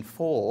education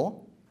for,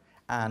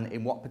 and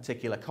in what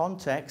particular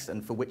context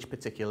and for which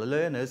particular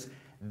learners,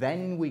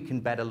 then we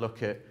can better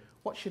look at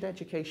what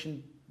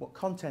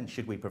content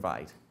should we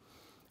provide,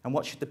 and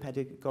what should the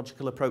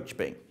pedagogical approach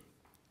be.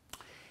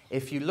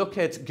 If you look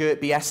at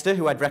Gert Biester,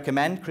 who I'd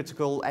recommend,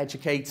 critical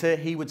educator,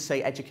 he would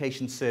say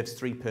education serves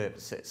 3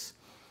 purposes.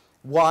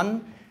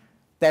 1,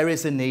 there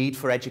is a need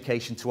for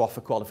education to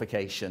offer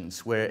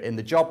qualifications. We're in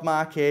the job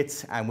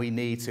market and we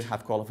need to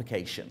have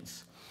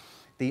qualifications.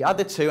 The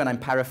other 2, and I'm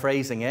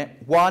paraphrasing it,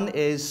 1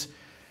 is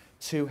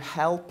to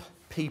help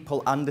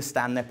people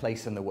understand their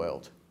place in the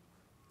world.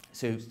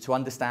 So to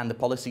understand the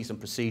policies and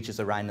procedures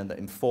around them that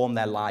inform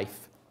their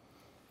life.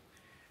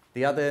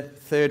 The other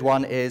 3rd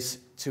one is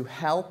to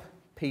help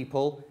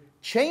people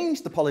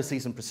change the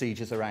policies and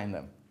procedures around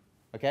them.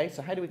 Okay,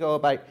 so how do we go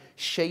about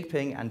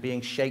shaping and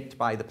being shaped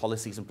by the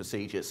policies and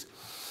procedures?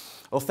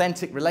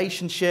 Authentic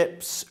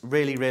relationships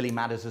really, really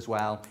matters as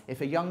well.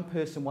 If a young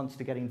person wants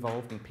to get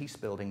involved in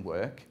peace-building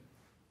work,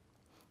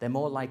 they're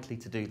more likely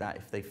to do that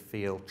if they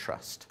feel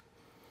trust,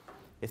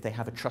 if they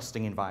have a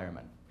trusting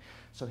environment.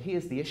 So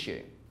here's the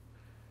issue.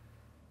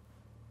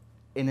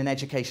 In an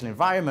educational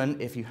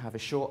environment, if you have a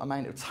short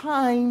amount of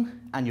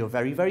time and you're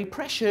very, very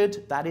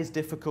pressured, that is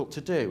difficult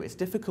to do. It's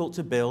difficult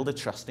to build a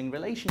trusting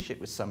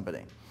relationship with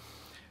somebody.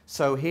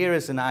 So here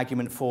is an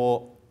argument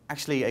for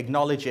actually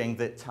acknowledging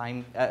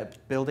that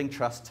building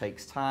trust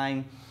takes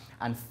time,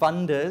 and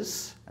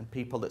funders and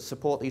people that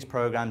support these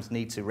programs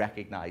need to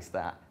recognize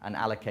that and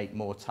allocate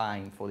more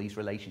time for these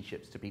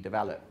relationships to be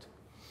developed.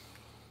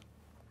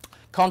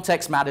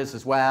 Context matters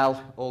as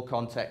well. All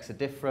contexts are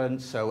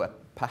different, so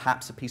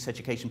perhaps a peace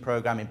education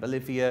program in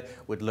Bolivia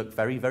would look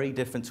very, very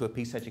different to a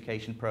peace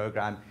education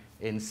program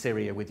in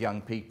Syria with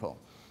young people.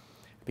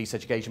 A peace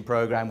education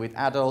program with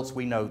adults,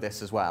 we know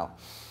this as well.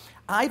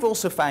 I've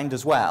also found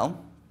as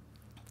well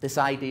this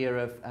idea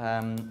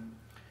of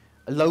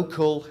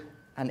local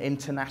and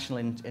international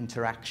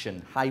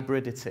interaction,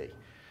 hybridity.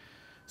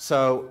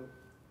 So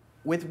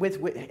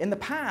in the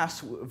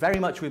past, very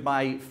much with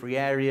my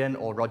Freirean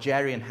or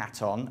Rogerian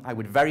hat on, I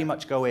would very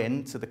much go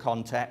into the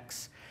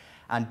context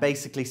and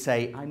basically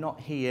say, I'm not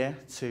here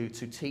to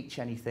teach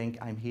anything,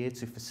 I'm here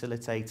to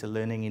facilitate a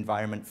learning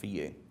environment for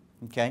you,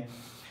 okay?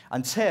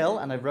 Until,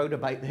 and I wrote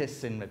about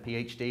this in the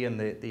PhD and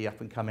the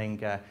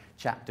up-and-coming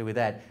chapter with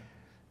Ed,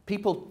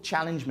 people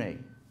challenged me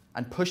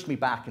and pushed me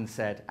back and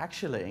said,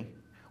 actually,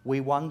 we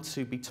want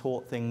to be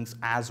taught things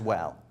as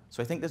well.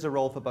 So I think there's a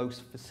role for both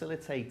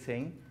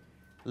facilitating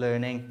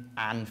learning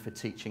and for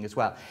teaching as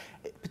well.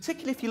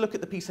 Particularly if you look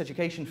at the peace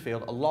education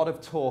field, a lot of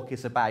talk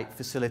is about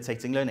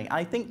facilitating learning.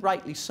 I think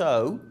rightly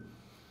so.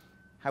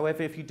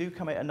 However, if you do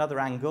come at another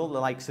angle, the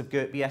likes of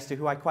Gert Biester,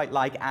 who I quite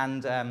like,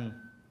 and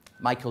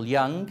Michael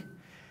Young,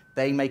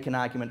 they make an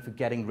argument for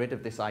getting rid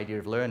of this idea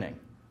of learning.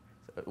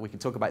 We can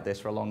talk about this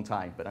for a long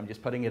time, but I'm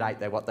just putting it out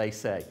there what they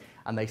say.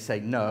 And they say,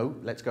 no,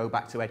 let's go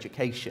back to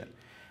education.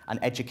 And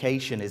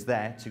education is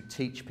there to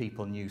teach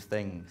people new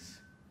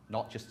things,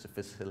 not just to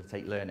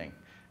facilitate learning.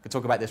 I could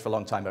talk about this for a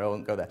long time, but I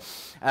won't go there.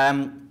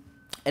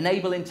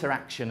 Enable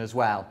interaction as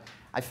well.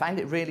 I find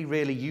it really,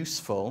 really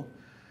useful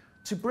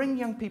to bring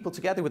young people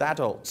together with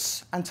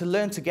adults and to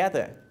learn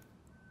together.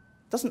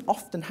 It doesn't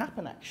often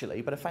happen,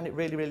 actually, but I find it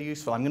really, really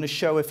useful. I'm going to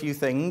show a few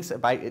things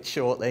about it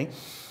shortly.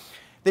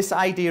 This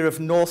idea of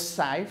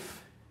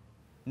north-south,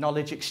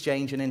 knowledge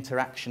exchange and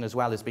interaction as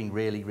well has been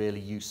really, really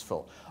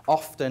useful.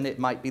 Often it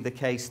might be the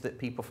case that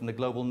people from the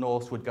global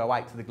north would go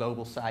out to the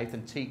global south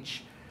and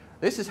teach,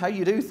 this is how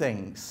you do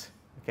things.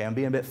 Okay, I'm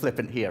being a bit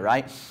flippant here,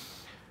 right?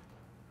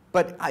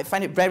 But I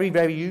find it very,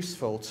 very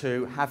useful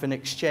to have an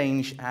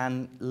exchange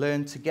and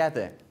learn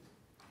together.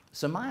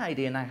 So my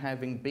idea now,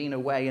 having been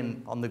away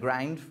and on the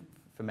ground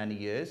for many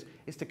years,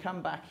 is to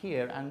come back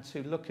here and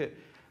to look at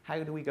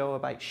how do we go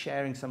about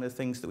sharing some of the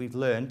things that we've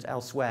learned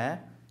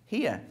elsewhere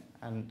here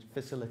and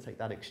facilitate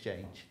that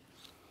exchange.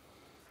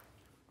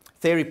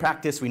 Theory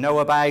practice we know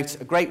about.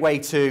 A great way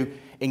to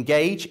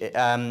engage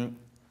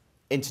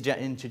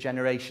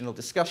intergenerational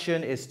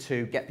discussion is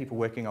to get people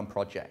working on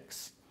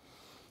projects.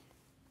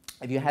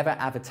 If you ever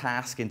have a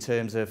task in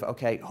terms of,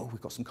 okay, we've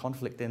got some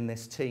conflict in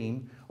this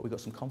team, or we've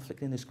got some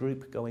conflict in this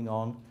group going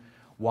on,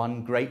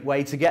 one great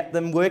way to get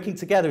them working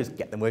together is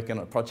get them working on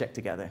a project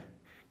together.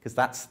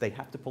 Because they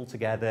have to pull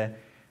together,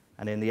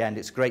 and in the end,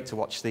 it's great to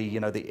watch the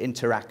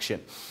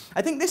interaction.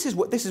 I think this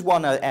is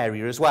one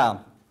area as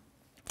well.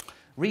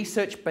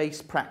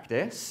 Research-based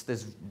practice,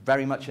 there's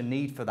very much a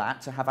need for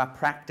that, to have our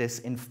practice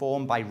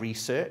informed by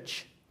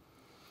research.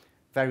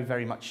 Very,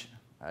 very much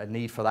a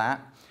need for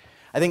that.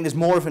 I think there's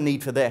more of a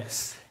need for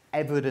this,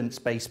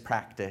 evidence-based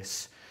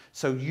practice.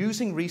 So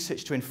using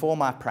research to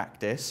inform our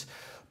practice,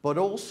 but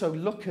also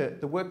look at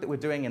the work that we're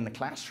doing in the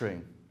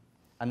classroom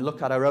and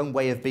look at our own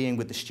way of being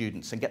with the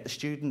students and get the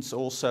students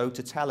also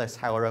to tell us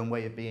how our own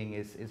way of being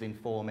is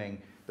informing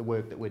the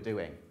work that we're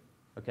doing.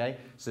 Okay?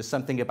 So there's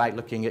something about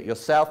looking at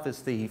yourself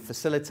as the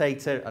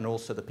facilitator and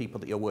also the people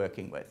that you're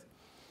working with.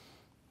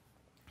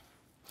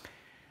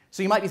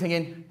 So you might be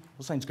thinking,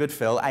 well, sounds good,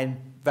 Phill. I'm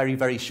very,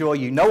 very sure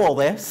you know all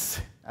this.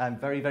 I'm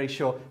very, very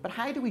sure. But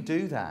how do we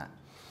do that?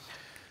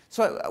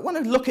 So I want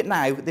to look at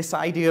now this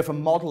idea of a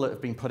model that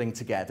I've been putting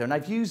together, and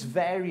I've used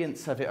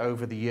variants of it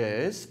over the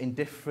years in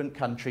different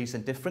countries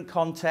and different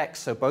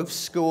contexts, so both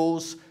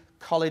schools,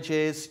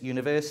 colleges,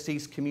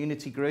 universities,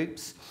 community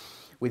groups,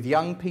 with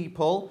young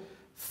people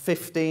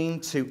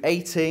 15 to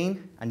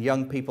 18 and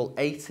young people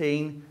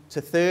 18 to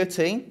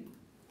 30,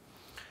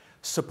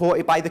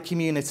 supported by the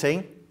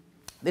community.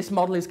 This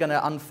model is going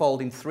to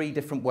unfold in 3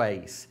 different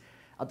ways.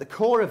 At the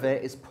core of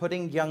it is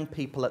putting young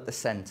people at the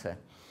center.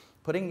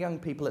 Putting young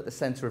people at the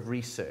center of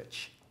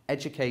research,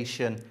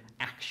 education,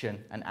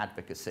 action, and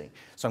advocacy.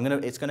 So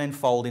it's going to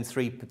unfold in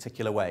 3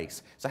 particular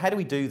ways. So how do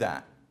we do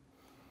that?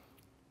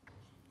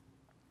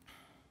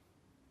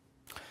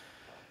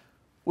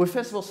 We'll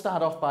first of all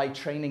start off by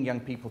training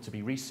young people to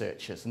be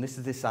researchers, and this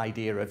is this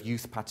idea of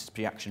youth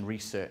participatory action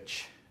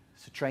research.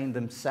 So train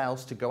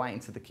themselves to go out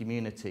into the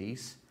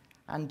communities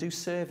and do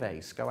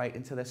surveys, go out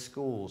into their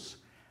schools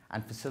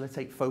and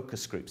facilitate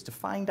focus groups to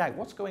find out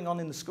what's going on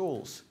in the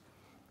schools,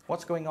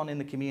 what's going on in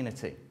the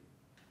community.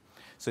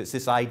 So it's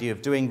this idea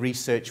of doing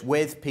research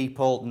with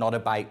people, not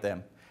about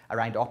them,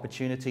 around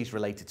opportunities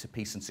related to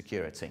peace and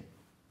security.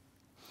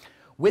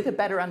 With a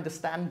better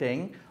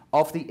understanding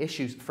of the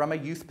issues from a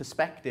youth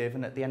perspective,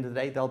 and at the end of the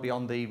day they'll be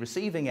on the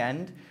receiving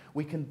end,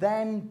 we can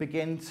then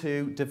begin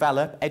to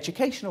develop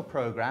educational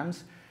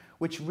programs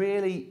which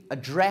really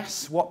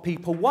address what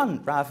people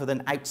want, rather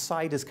than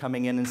outsiders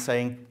coming in and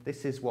saying,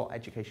 this is what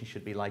education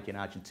should be like in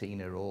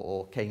Argentina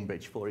or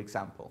Cambridge, for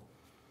example.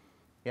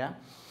 Yeah?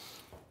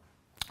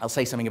 I'll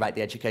say something about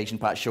the education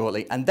part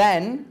shortly. And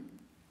then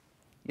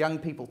young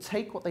people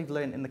take what they've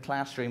learned in the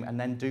classroom and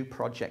then do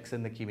projects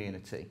in the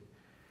community,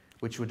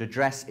 which would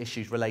address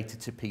issues related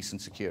to peace and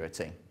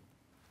security.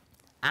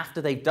 After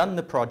they've done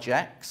the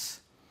projects,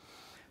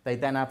 they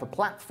then have a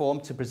platform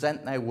to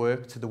present their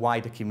work to the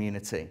wider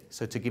community.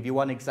 So to give you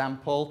one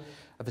example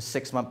of a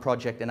 6-month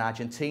project in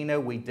Argentina,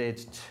 we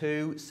did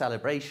 2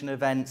 celebration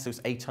events. There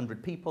was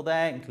 800 people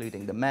there,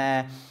 including the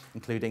mayor,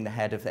 including the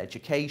head of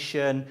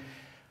education.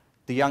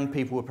 The young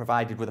people were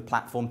provided with a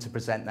platform to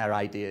present their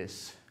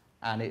ideas.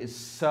 And it is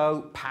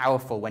so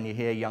powerful when you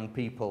hear young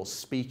people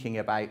speaking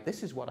about,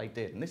 this is what I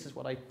did, and this is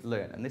what I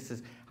learned, and this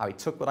is how I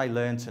took what I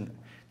learned and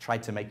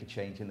tried to make a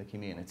change in the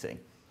community.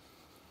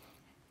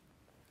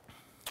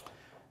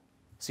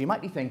 So you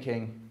might be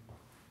thinking,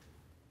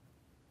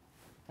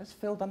 has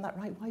Phill done that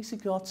right? Why has he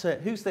got,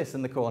 who's this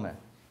in the corner?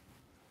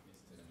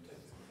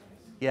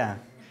 Yeah.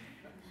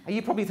 Are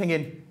you probably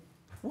thinking,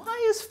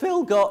 why has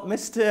Phill got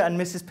Mr. and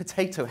Mrs.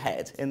 Potato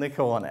Head in the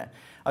corner?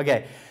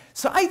 Okay,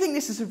 so I think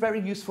this is a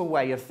very useful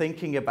way of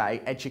thinking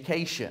about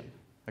education.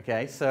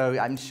 Okay, so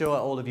I'm sure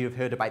all of you have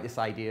heard about this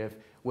idea of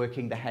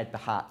working the head, the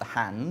heart, the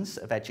hands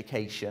of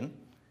education.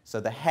 So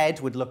the head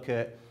would look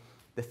at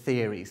the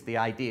theories, the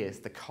ideas,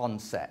 the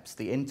concepts,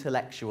 the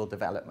intellectual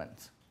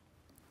development.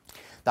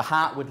 The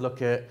heart would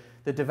look at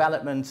the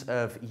development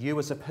of you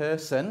as a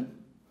person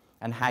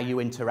and how you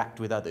interact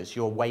with others,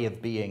 your way of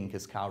being,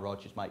 as Carl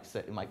Rogers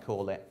might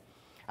call it.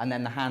 And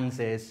then the hands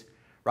is,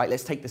 right,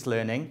 let's take this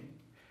learning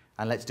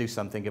and let's do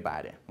something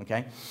about it,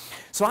 okay?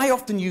 So I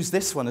often use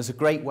this one as a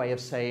great way of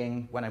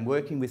saying, when I'm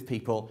working with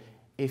people,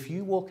 if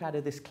you walk out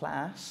of this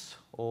class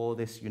or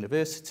this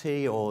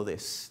university or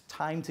this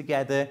time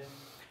together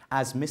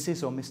as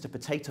Mrs. or Mr.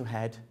 Potato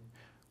Head,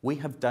 we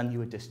have done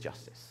you a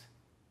disjustice.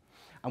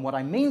 And what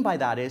I mean by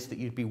that is that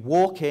you'd be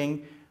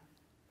walking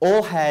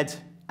all head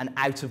and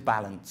out of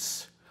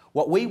balance.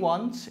 What we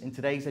want in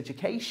today's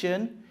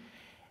education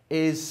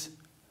is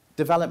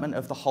development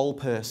of the whole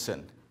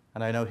person.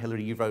 And I know,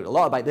 Hilary, you wrote a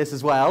lot about this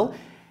as well.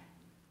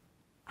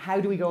 How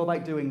do we go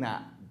about doing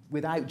that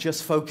without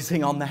just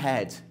focusing on the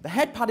head? The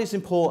head part is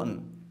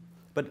important,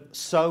 but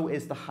so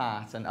is the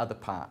heart and other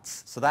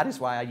parts. So that is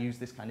why I use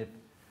this kind of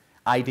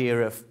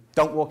idea of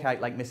don't walk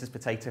out like Mrs.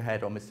 Potato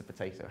Head or Mr.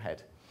 Potato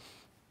Head.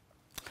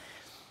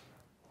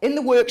 In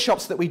the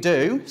workshops that we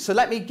do, so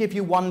let me give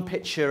you one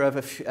picture of,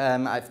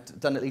 I've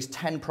done at least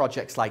 10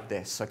 projects like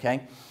this,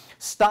 okay?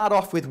 Start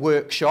off with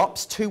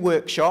workshops, 2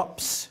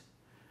 workshops,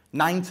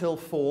 9 till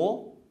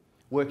 4,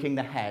 working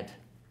the head.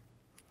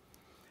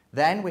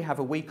 Then we have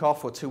a week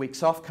off or 2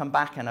 weeks off, come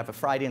back and have a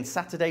Friday and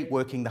Saturday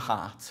working the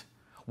heart.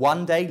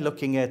 One day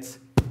looking at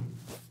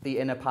the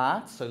inner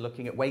part, so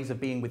looking at ways of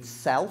being with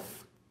self,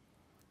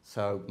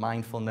 so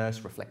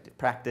mindfulness, reflective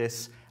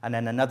practice, and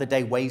then another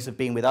day ways of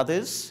being with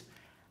others,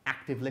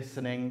 active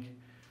listening,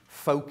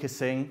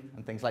 focusing,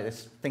 and things like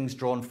this, things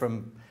drawn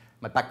from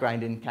my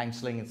background in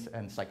counseling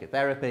and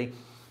psychotherapy.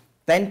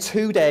 Then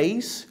 2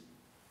 days,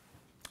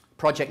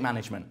 project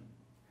management,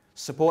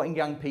 supporting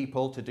young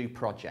people to do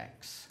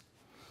projects,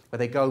 where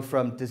they go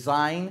from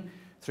design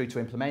through to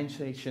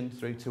implementation,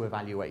 through to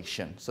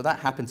evaluation. So that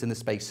happens in the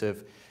space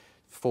of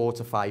 4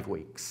 to 5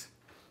 weeks.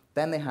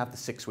 Then they have the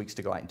 6 weeks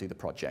to go out and do the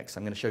projects.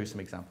 I'm going to show you some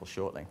examples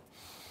shortly.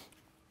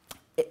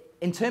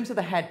 In terms of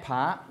the head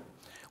part,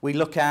 we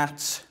look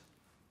at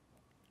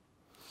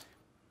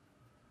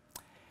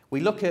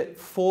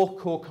 4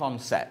 core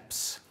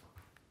concepts.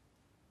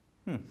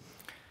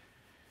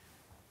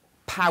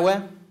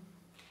 Power,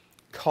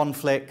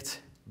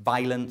 conflict,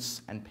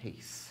 violence, and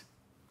peace.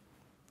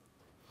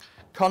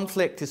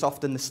 conflict is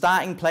often the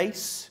starting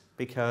place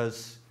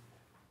because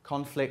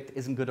conflict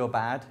isn't good or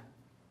bad.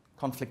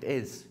 Conflict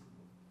is.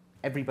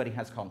 Everybody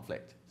has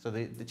conflict. So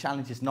the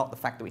challenge is not the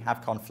fact that we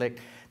have conflict,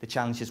 the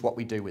challenge is what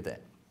we do with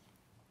it.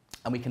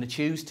 And we can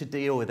choose to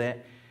deal with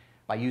it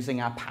by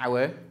using our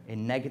power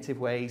in negative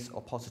ways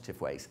or positive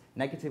ways.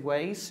 Negative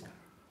ways,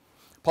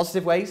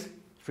 positive ways,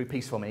 through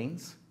peaceful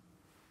means.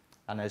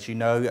 And as you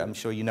know, I'm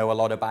sure you know a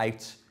lot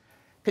about,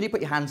 can you put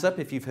your hands up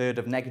if you've heard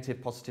of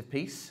negative, positive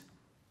peace?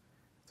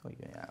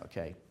 Yeah,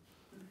 okay.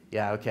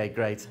 Yeah, okay,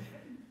 great.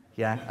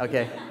 Yeah,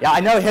 okay. Yeah, I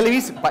know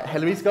Hillary's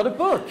got a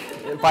book,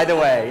 by the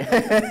way.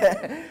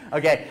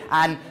 Okay,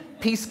 and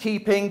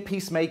peacekeeping,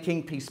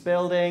 peacemaking, peace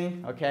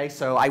building. Okay,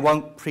 so I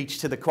won't preach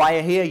to the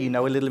choir here. You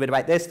know a little bit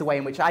about this. The way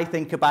in which I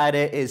think about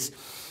it is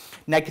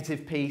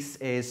negative peace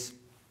is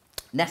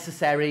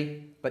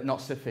necessary but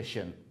not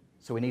sufficient.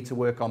 So we need to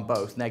work on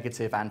both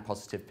negative and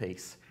positive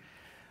peace.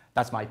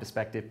 That's my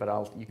perspective, but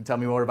you can tell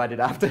me more about it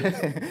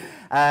after.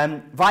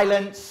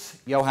 Violence,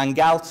 Johan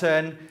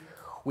Galton.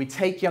 We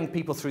take young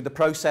people through the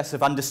process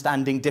of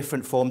understanding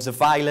different forms of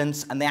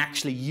violence, and they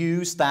actually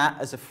use that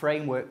as a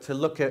framework to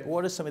look at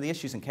what are some of the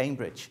issues in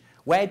Cambridge.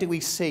 Where do we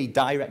see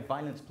direct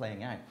violence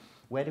playing out?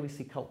 Where do we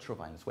see cultural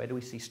violence? Where do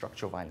we see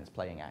structural violence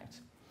playing out?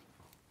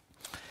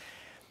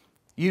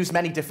 Use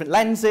many different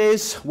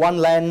lenses. One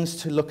lens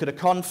to look at a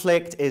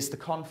conflict is the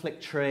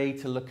conflict tree,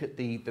 to look at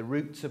the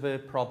roots of a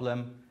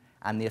problem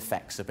and the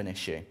effects of an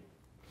issue.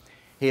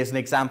 Here's an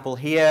example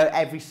here.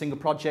 Every single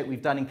project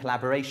we've done in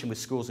collaboration with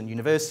schools and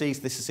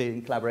universities. This is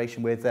in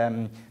collaboration with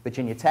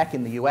Virginia Tech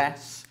in the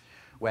US,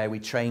 where we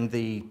trained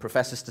the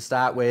professors to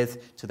start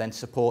with, to then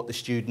support the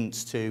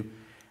students to,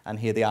 and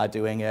here they are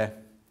doing a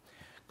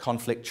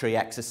conflict tree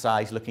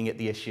exercise, looking at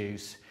the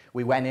issues.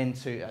 We went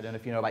into, I don't know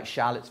if you know about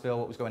Charlottesville,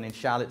 what was going on in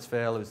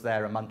Charlottesville. I was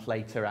there a month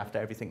later after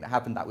everything that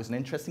happened. That was an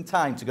interesting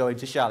time to go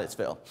into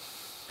Charlottesville.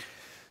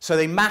 So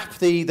they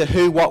mapped the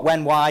who, what,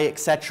 when, why,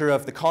 etc.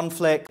 of the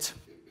conflict.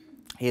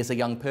 Here's a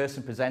young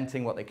person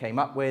presenting what they came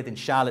up with in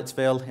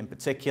Charlottesville in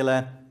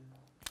particular.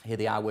 Here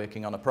they are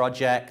working on a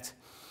project.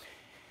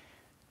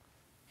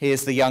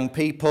 Here's the young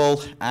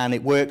people, and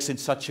it works in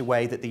such a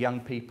way that the young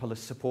people are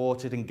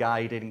supported and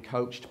guided and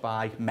coached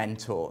by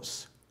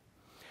mentors.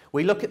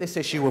 We look at this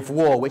issue of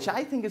war, which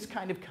I think has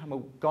kind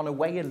of gone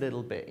away a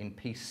little bit in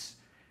peace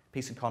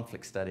and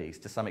conflict studies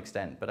to some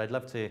extent, but I'd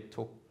love to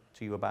talk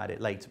to you about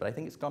it later. But I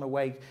think it's gone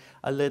away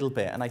a little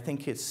bit, and I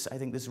think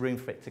there's room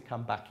for it to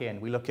come back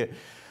in. We look at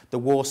the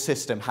war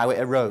system, how it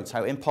erodes,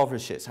 how it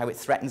impoverishes, how it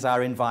threatens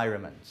our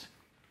environment.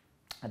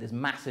 And there's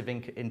massive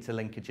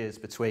interlinkages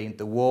between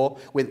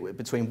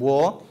between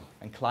war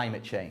and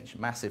climate change.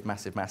 Massive,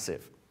 massive,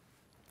 massive.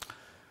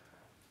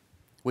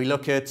 We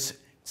look at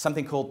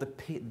something called the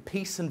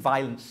peace and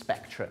violence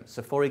spectrum.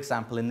 So for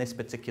example, in this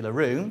particular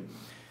room,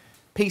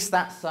 peace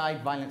that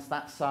side, violence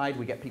that side,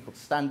 we get people to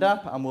stand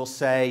up and we'll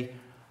say,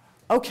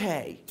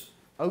 okay,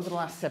 over the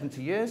last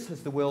 70 years,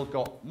 has the world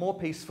got more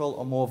peaceful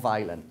or more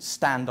violent?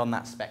 Stand on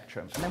that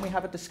spectrum. And then we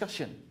have a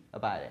discussion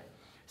about it.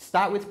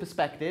 Start with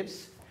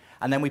perspectives,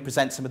 and then we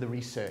present some of the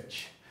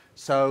research.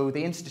 So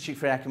the Institute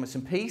for Economics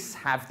and Peace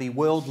have the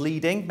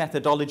world-leading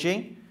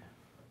methodology.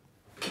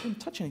 I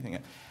didn't touch anything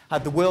yet.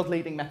 Have the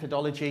world-leading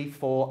methodology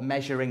for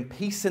measuring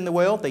peace in the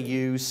world. They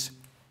use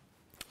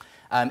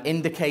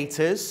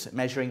indicators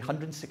measuring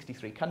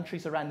 163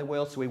 countries around the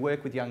world. So we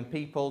work with young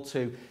people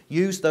to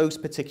use those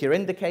particular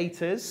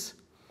indicators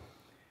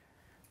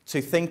to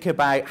think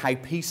about how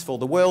peaceful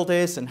the world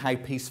is and how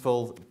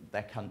peaceful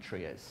their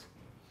country is.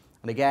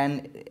 And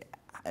again,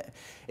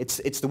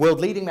 it's the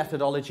world-leading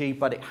methodology,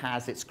 but it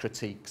has its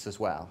critiques as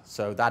well.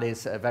 So that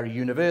is a very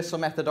universal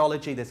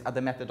methodology. There's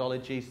other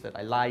methodologies that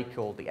I like,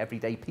 called the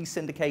everyday peace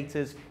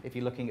indicators, if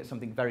you're looking at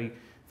something very,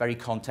 very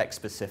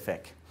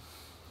context-specific.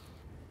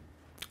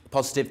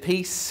 Positive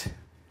peace.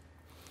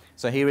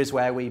 So here is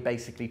where we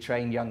basically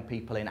train young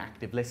people in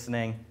active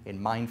listening,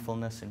 in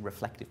mindfulness, in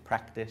reflective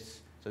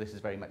practice. So this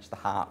is very much the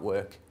heart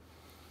work.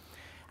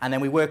 And then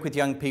we work with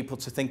young people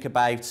to think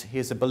about,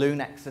 here's a balloon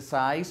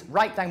exercise.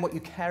 Write down what you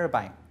care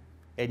about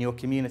in your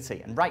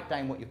community and write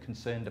down what you're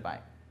concerned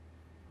about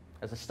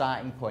as a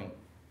starting point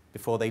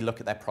before they look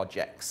at their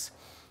projects.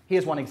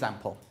 Here's one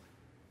example.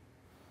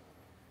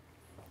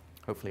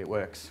 Hopefully it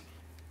works.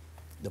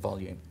 The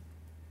volume.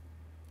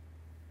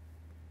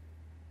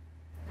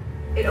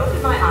 It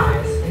opened my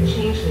eyes and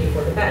changed me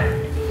for the better.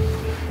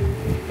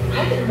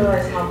 I didn't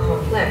realize how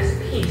complex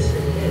peace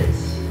really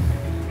is.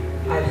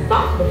 I've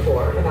thought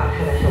before about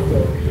how to help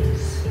build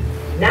peace.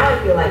 Now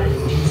I feel like I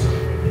can do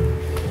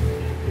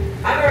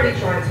something. I've already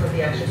tried some of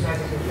the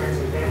exercises with friends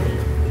and family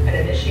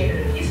and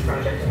initiated a peace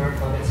project in our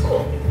club at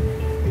school.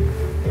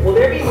 Will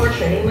there be more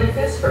training like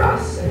this for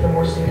us and for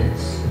more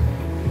students?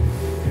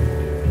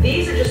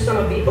 These are just some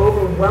of the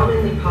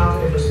overwhelmingly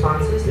positive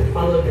responses that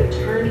followed the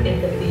Turn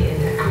Empathy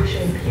into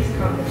Action Peace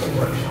Conference and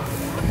Workshop,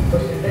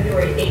 hosted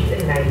February 8th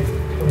and 9th,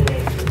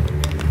 2018.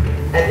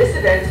 At this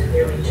event,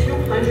 nearly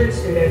 200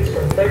 students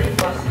from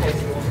 30-plus high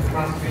schools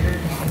across Greater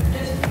Houston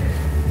participated.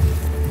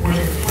 More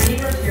than 20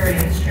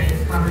 Rotarians trained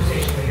as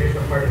conversation leaders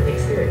were part of the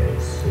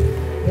experience.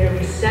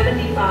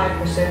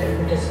 of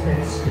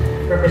participants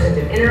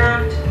represented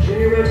Interact,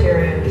 Junior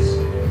Rotarians,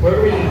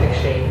 Rotary Youth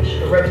Exchange,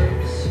 or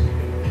Rotex.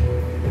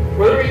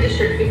 Rotary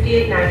District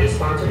 5890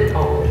 sponsored it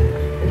all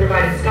and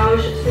provided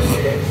scholarships for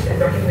students and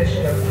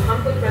recognition of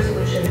conflict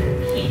resolution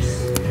and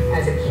peace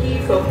as a key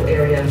focal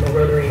area for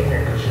Rotary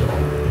International.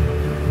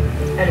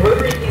 And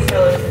Rotary Peace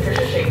Fellows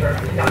Patricia Schaefer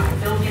and Dr.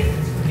 Phill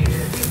Gittins were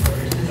future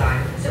peacebuilders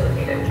designed and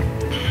facilitated.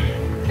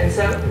 And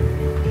so,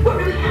 what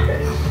really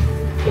happened?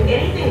 Can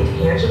anything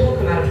tangible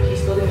come out of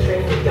peacebuilding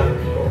training with young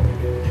people?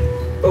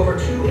 Over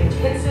 2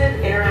 intensive,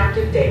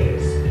 interactive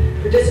days,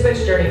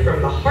 participants journey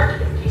from the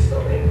heart of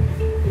peacebuilding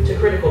to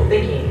critical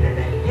thinking and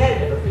the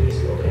head of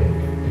peacebuilding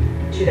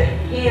to the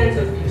hands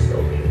of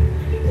peacebuilding,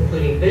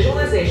 including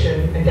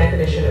visualization and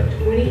definition of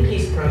 20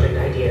 peace project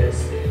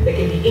ideas that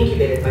can be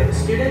incubated by the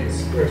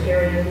students,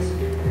 Rotarians,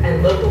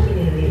 and local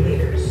community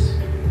leaders.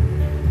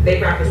 They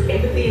practiced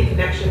empathy and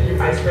connection through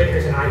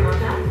icebreakers and eye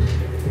contact,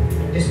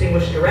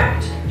 distinguished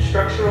direct,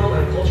 structural,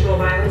 and cultural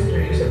violence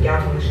through use of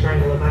Galton's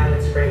Triangle of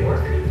Violence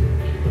framework,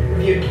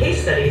 reviewed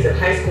case studies of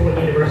high school and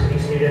university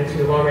students who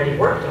have already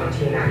worked on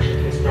team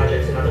action peace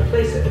projects in other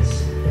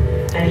places,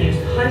 and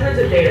used hundreds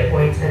of data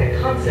points and a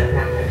concept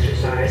map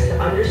exercise to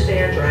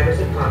understand drivers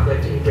of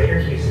conflict in Greater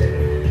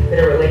Houston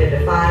that are related to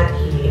 5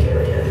 key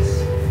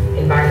areas: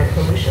 environment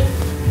pollution,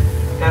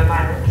 gun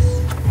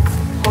violence,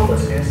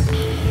 homelessness,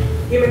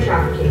 human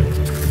trafficking,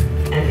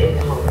 and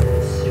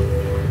intolerance.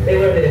 They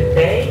learned that if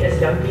they, as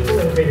young people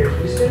in Greater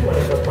Houston, one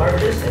of the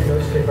largest and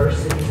most diverse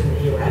cities in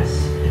the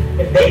U.S.,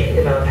 if they can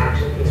develop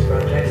action peace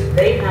projects,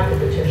 they have the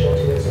potential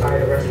to inspire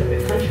the rest of the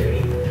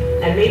country,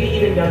 and maybe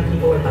even young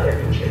people in other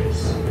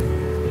countries.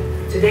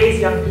 Today's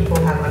young people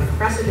have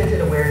unprecedented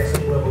awareness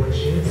of global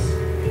issues.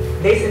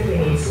 They simply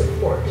need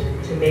support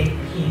to make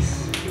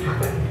peace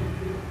happen.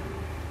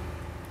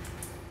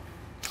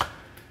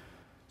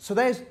 So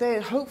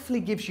there hopefully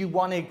gives you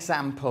one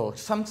example.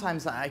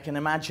 Sometimes I can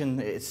imagine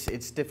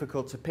it's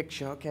difficult to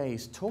picture, okay,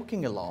 he's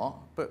talking a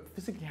lot, but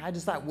physically, how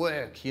does that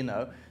work, you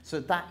know? So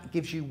that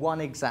gives you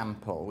one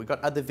example. We've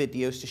got other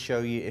videos to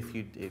show you if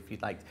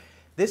you'd like.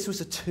 This was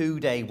a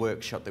 2-day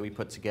workshop that we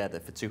put together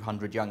for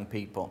 200 young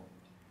people.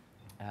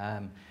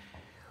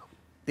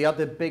 The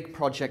other big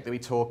project that we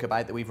talk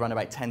about, that we've run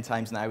about 10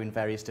 times now in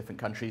various different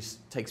countries,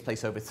 takes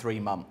place over 3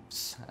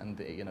 months, and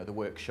the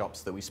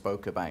workshops that we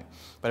spoke about.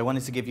 But I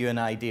wanted to give you an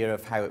idea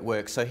of how it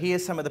works. So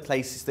here's some of the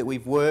places that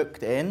we've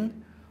worked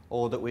in,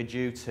 or that we're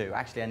due to.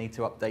 Actually, I need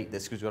to update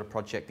this because we've got a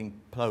project in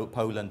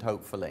Poland,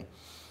 hopefully.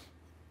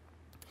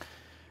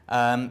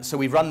 So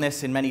we've run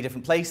this in many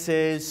different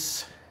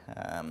places.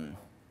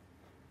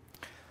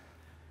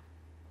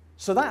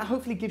 So that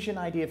hopefully gives you an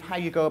idea of how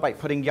you go about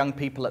putting young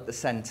people at the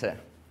center.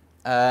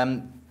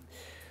 To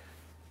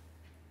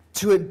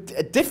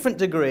a different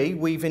degree,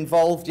 we've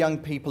involved young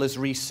people as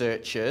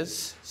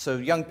researchers, so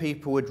young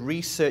people would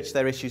research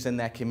their issues in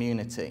their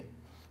community.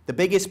 The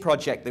biggest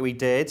project that we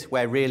did,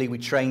 where really we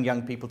trained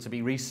young people to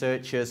be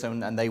researchers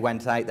and they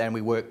went out there and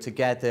we worked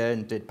together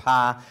and did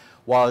PA,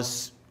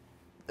 was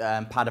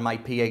part of my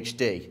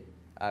PhD,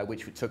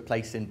 which took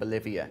place in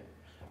Bolivia.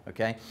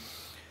 Okay?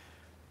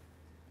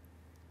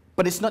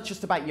 But it's not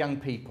just about young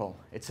people.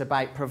 It's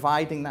about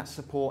providing that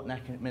support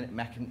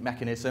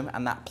mechanism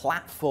and that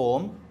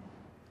platform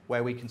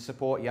where we can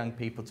support young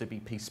people to be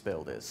peace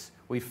builders.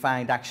 We've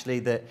found actually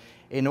that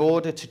in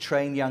order to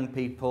train young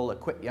people,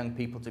 equip young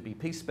people to be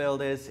peace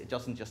builders, it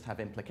doesn't just have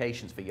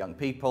implications for young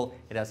people,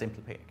 it has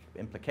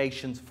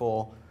implications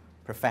for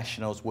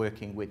professionals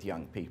working with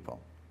young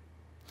people.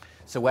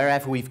 So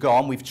wherever we've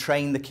gone, we've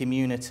trained the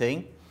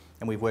community,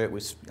 and we've worked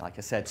with, like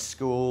I said,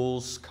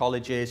 schools,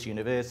 colleges,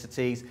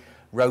 universities,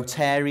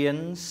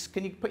 Rotarians.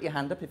 Can you put your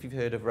hand up if you've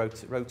heard of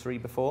Rotary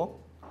before?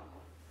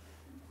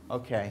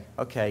 Okay,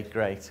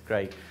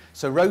 great.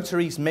 So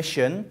Rotary's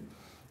mission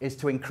is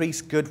to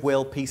increase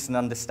goodwill, peace and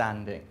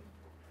understanding.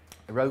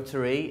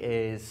 Rotary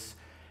is,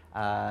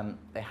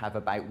 they have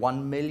about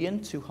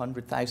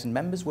 1,200,000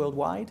 members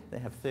worldwide. They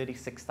have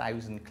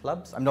 36,000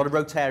 clubs. I'm not a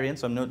Rotarian,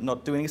 so I'm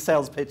not doing a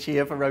sales pitch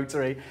here for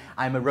Rotary.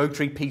 I'm a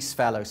Rotary Peace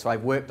Fellow, so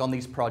I've worked on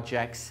these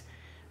projects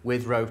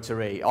with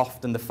Rotary.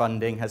 Often the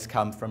funding has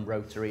come from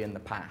Rotary in the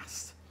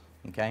past,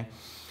 okay?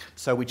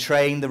 So we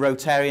train the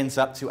Rotarians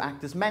up to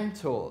act as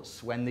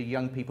mentors when the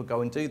young people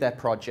go and do their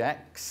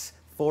projects.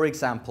 For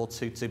example,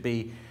 to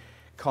be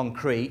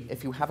concrete,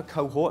 if you have a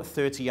cohort of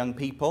 30 young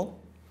people,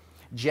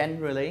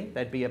 generally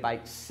there'd be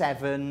about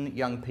 7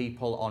 young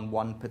people on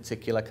one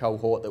particular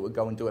cohort that would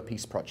go and do a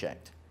peace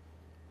project.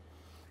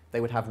 They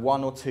would have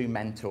 1 or 2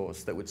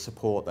 mentors that would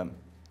support them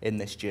in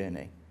this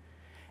journey.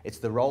 It's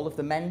the role of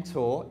the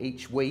mentor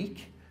each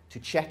week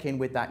to check in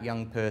with that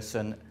young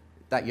person,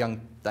 that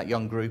young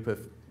group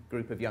of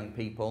young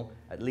people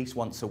at least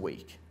once a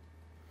week,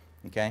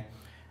 okay?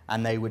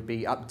 And they would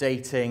be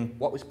updating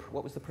what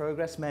was the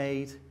progress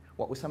made,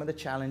 what were some of the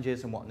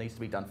challenges, and what needs to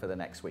be done for the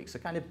next week. So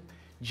kind of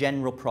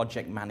general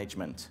project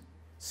management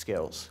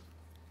skills,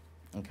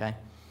 okay?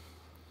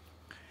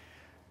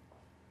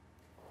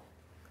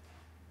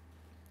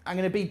 I'm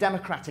going to be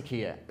democratic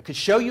here. I could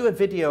show you a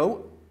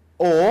video,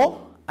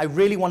 or I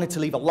really wanted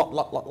to leave a lot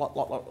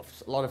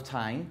of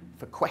time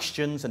for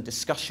questions and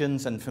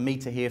discussions and for me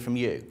to hear from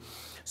you.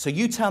 So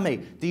you tell me,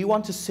 do you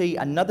want to see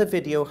another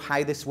video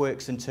how this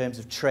works in terms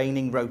of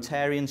training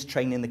Rotarians,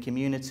 training the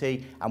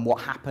community, and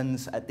what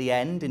happens at the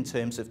end in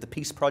terms of the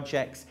peace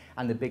projects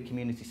and the big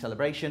community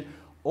celebration?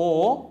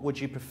 Or would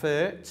you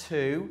prefer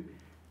to,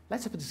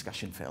 let's have a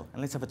discussion, Phil, and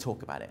let's have a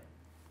talk about it.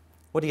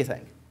 What do you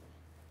think?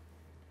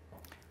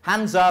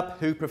 Hands up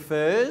who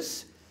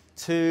prefers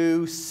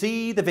to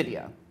see the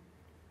video.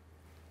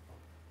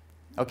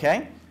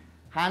 Okay.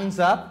 Hands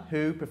up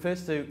who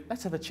prefers to,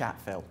 let's have a chat,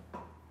 Phil.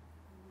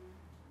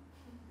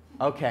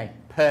 Okay,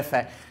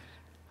 perfect.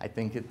 I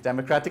think a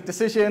democratic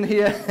decision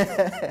here.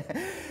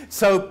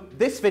 So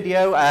this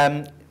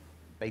video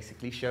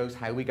basically shows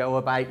how we go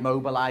about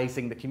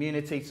mobilizing the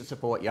community to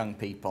support young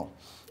people.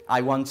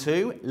 I want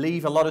to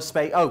leave a lot of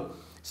space. Oh,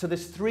 so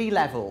there's 3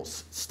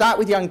 levels. Start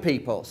with young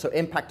people, so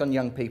impact on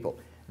young people.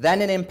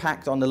 Then an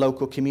impact on the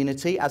local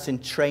community, as in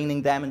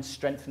training them and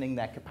strengthening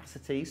their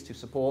capacities to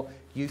support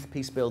youth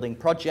peace building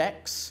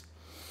projects.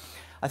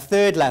 A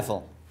 3rd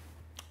level.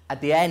 At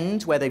the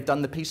end, where they've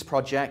done the peace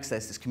projects,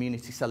 there's this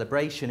community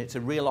celebration. It's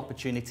a real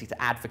opportunity to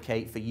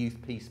advocate for youth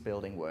peace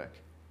building work.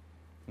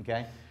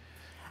 Okay?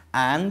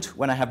 And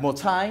when I have more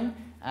time,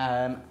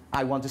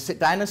 I want to sit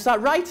down and start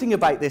writing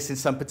about this in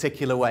some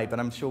particular way, but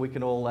I'm sure we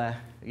can all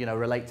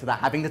relate to that,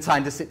 having the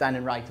time to sit down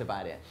and write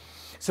about it.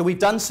 So we've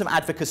done some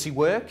advocacy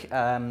work.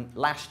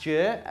 Last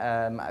year,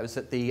 I was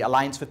at the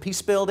Alliance for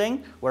Peace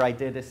Building, where I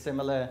did a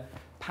similar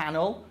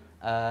panel,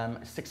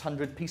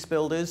 600 peace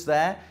builders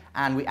there,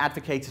 and we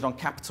advocated on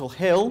Capitol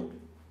Hill,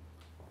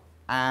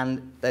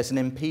 and there's an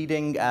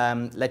impeding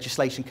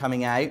legislation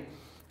coming out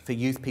for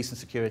youth peace and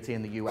security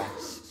in the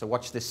US. So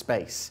watch this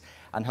space,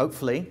 and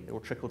hopefully it will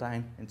trickle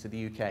down into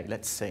the UK.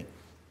 Let's see.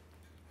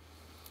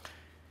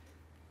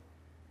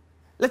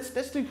 Let's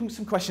do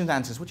some questions and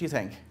answers. What do you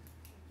think?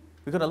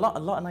 We've got a lot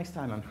of nice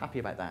time. I'm happy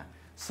about that.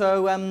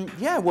 So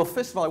yeah, well,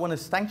 first of all, I want to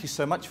thank you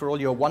so much for all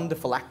your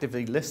wonderful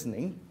actively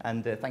listening,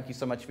 and thank you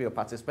so much for your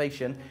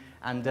participation.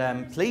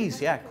 And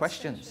please, yeah,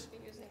 questions. Phil,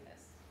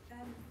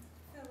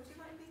 would you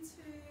like me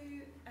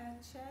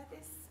to share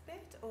this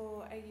bit,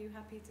 or are you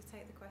happy to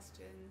take the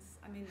questions?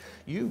 I mean,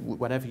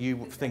 whatever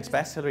you think's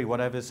best, Hilary.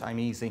 Whatever's, I'm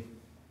easy.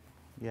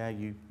 Yeah,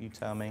 you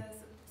tell me.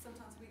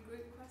 Sometimes we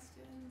group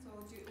questions,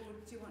 or do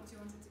you want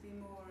it to be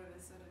more of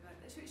a sort of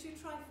a? Should we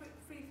try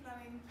free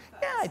flowing?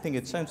 Yeah, I think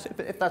it sounds.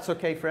 If that's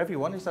okay for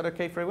everyone, is that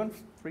okay for everyone?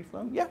 Free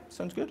flowing? Yeah,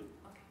 sounds good.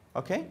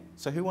 Okay.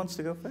 So who wants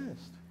to go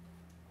first?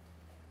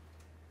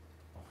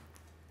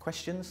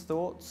 Questions,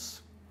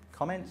 thoughts,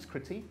 comments,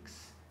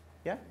 critiques?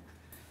 Yeah?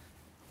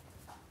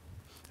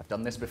 I've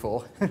done this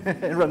before,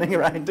 running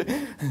around.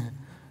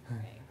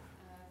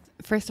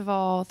 First of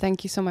all,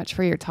 thank you so much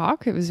for your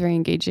talk. It was very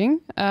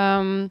engaging.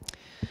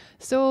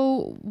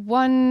 So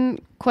one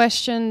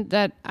question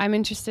that I'm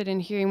interested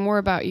in hearing more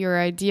about your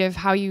idea of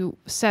how you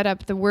set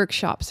up the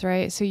workshops,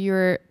 right? So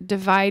you're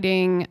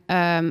dividing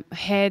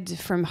head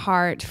from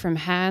heart from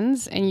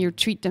hands, and you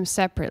treat them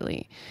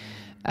separately.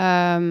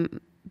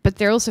 But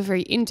they're also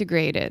very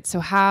integrated. So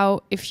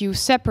how, if you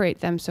separate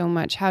them so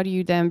much, how do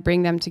you then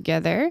bring them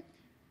together?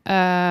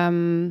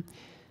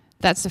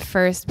 That's the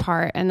first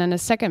part. And then the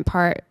second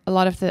part, a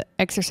lot of the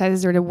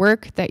exercises or the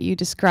work that you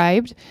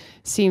described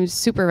seems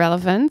super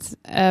relevant.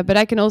 But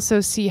I can also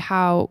see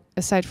how,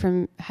 aside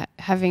from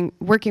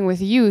working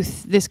with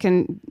youth, this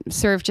can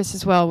serve just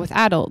as well with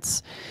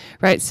adults,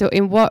 right? So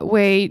in what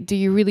way do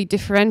you really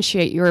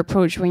differentiate your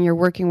approach when you're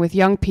working with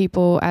young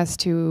people as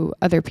to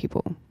other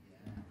people?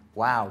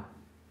 Wow.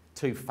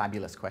 2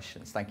 fabulous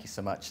questions. Thank you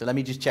so much. So let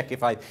me just check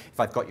if I've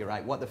got you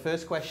right. What the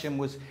first question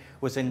was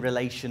in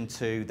relation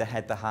to the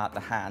head, the heart, the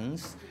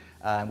hands.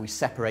 We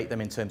separate them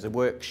in terms of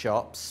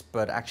workshops,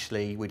 but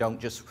actually we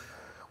don't just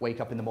wake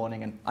up in the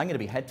morning and I'm going to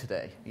be head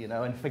today,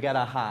 and forget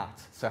our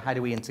heart. So how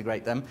do we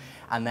integrate them?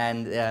 And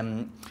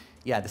then,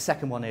 yeah, the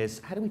second one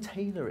is how do we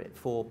tailor it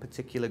for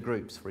particular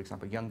groups? For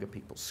example, younger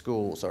people,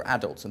 schools, or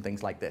adults, and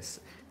things like this.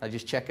 I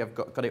just check I've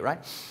got it right.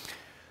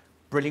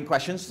 Brilliant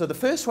questions. So the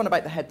first one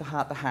about the head, the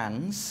heart, the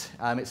hands,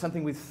 it's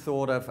something we've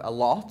thought of a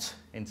lot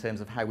in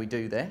terms of how we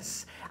do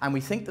this. And we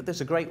think that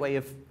there's a great way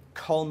of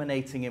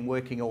culminating in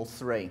working all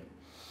 3.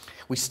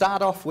 We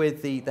start off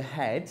with the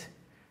head.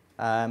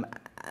 And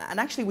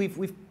actually,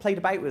 we've played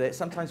about with it.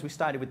 Sometimes we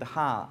started with the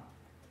heart,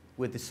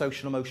 with the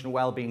social emotional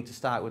well-being to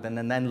start with,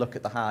 and then look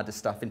at the harder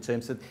stuff in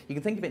terms of, you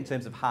can think of it in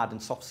terms of hard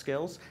and soft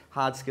skills.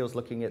 Hard skills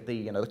looking at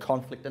the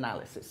conflict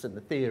analysis and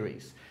the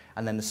theories.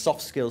 And then the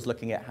soft skills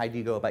looking at how do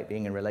you go about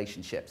being in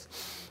relationships.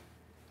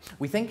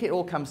 We think it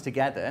all comes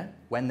together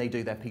when they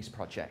do their peace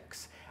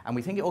projects. And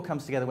we think it all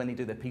comes together when they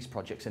do their peace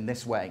projects in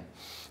this way.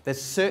 There's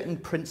certain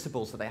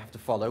principles that they have to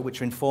follow,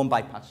 which are informed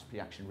by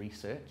participatory action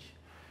research,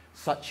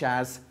 such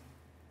as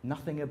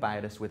nothing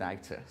about us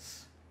without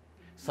us,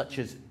 such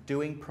as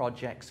doing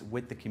projects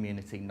with the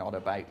community, not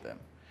about them,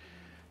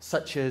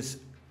 such as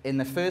in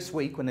the first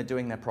week when they're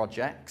doing their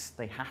projects,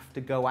 they have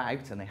to go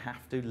out and they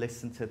have to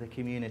listen to the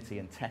community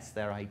and test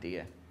their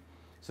idea.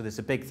 So there's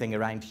a big thing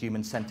around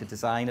human-centered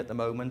design at the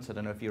moment. I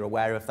don't know if you're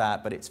aware of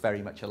that, but it's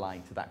very much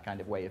aligned to that kind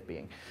of way of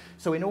being.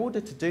 So in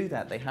order to do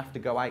that, they have to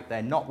go out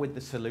there, not with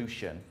the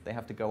solution. They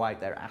have to go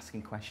out there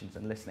asking questions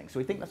and listening. So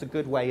we think that's a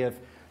good way of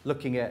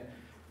looking at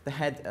the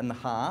head and the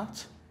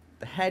heart.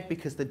 The head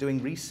because they're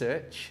doing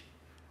research,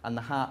 and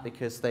the heart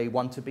because they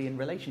want to be in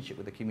relationship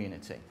with the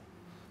community.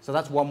 So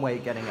that's one way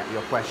of getting at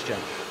your question.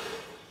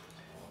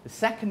 The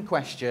second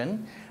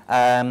question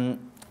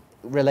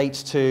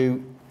relates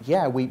to,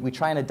 we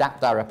try and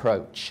adapt our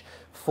approach.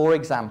 For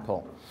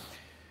example,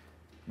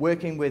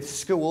 working with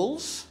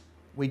schools,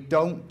 we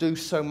don't do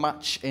so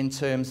much in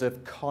terms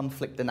of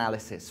conflict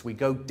analysis. We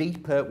go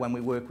deeper when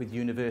we work with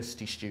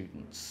university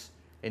students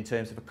in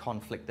terms of a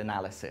conflict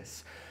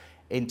analysis.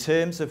 In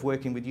terms of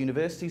working with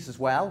universities as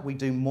well, we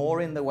do more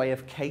in the way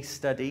of case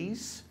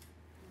studies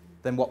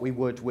than what we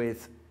would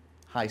with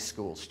high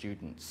school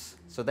students.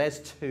 So there's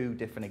two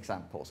different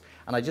examples.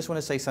 And I just want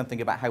to say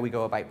something about how we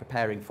go about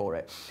preparing for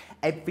it.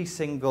 Every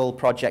single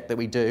project that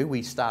we do,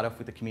 we start off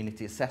with a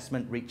community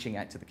assessment, reaching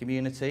out to the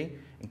community,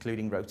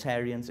 including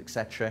Rotarians,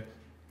 etc.,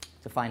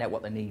 to find out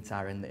what the needs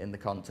are in the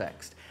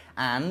context.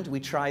 And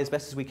we try as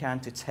best as we can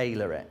to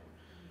tailor it.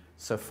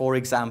 So for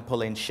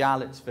example, in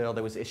Charlottesville,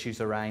 there was issues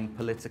around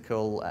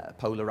political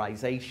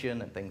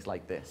polarization and things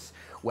like this.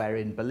 Where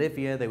in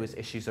Bolivia, there was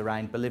issues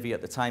around, Bolivia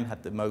at the time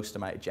had the most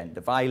amount of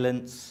gender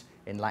violence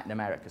in Latin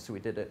America. So we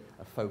did a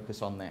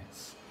focus on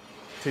this.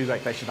 Two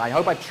great questions. I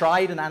hope I've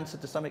tried and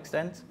answered to some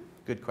extent.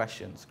 Good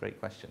questions, great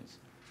questions.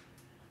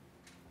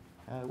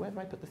 Where do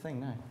I put the thing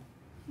now?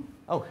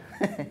 Oh,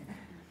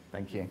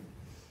 thank you.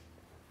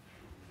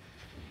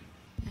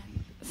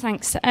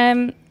 Thanks.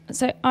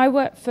 So I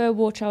work for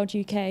War Child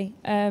UK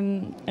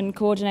and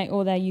coordinate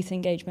all their youth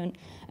engagement.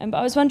 But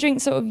I was wondering,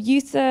 sort of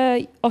youth are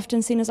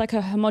often seen as like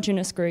a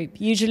homogenous group,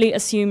 usually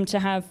assumed to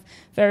have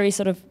very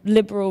sort of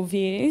liberal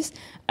views.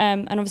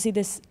 And obviously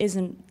this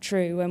isn't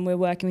true when we're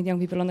working with young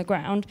people on the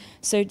ground.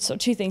 So sort of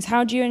two things.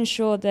 How do you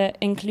ensure the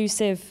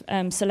inclusive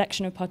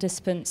selection of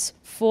participants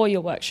for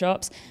your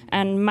workshops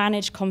and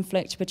manage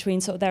conflict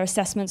between sort of their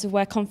assessments of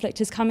where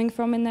conflict is coming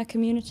from in their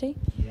community?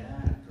 Yeah.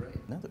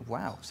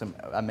 Wow, some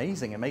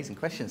amazing, amazing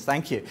questions.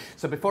 Thank you.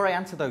 So before I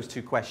answer those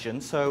two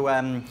questions, so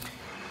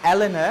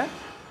Eleanor,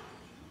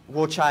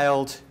 War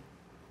Child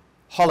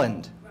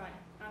Holland.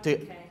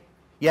 Right.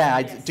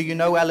 Yes. Do you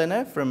know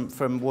Eleanor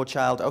from War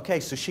Child? Okay,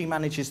 so she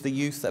manages the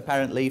youth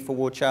apparently for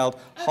War Child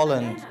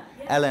Holland.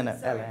 Eleanor,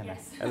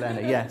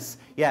 yes.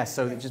 Yes,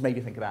 so it just made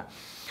me think of that.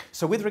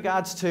 So with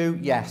regards to,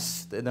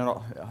 yes, they're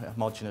not a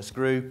homogenous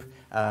group,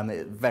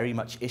 very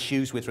much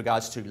issues with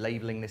regards to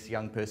labeling this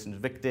young person as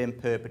victim,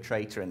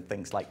 perpetrator, and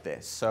things like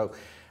this. So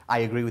I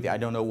agree with you. I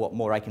don't know what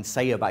more I can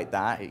say about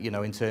that,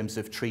 in terms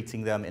of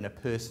treating them in a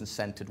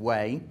person-centered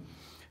way.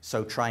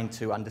 So trying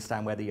to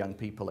understand where the young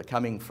people are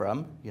coming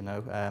from,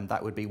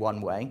 that would be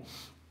one way.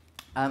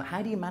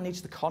 How do you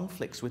manage the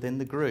conflicts within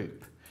the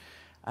group?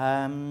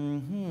 Well,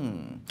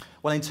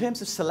 in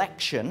terms of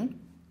selection,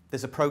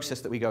 there's a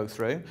process that we go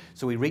through.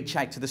 So we reach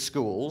out to the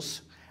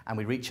schools and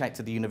we reach out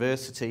to the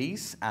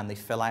universities and they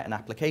fill out an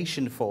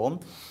application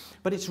form.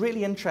 But it's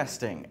really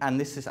interesting,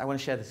 and I want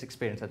to share this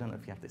experience. I don't know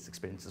if you have this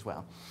experience as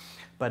well.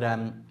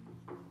 But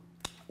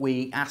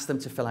we asked them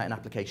to fill out an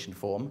application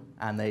form,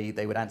 and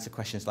they would answer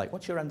questions like,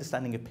 what's your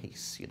understanding of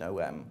peace?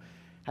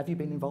 Have you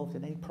been involved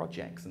in any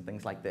projects and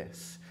things like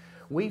this?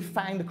 We've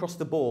found across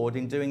the board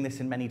in doing this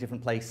in many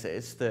different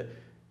places that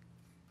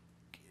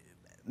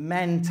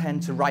men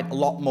tend to write a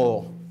lot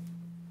more.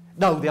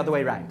 No, the other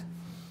way around.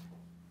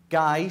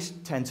 Guys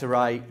tend to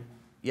write,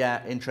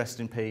 interest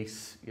in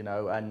peace,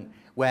 and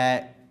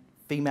where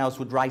females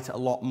would write a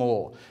lot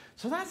more.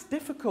 So that's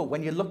difficult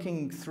when you're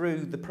looking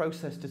through the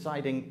process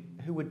deciding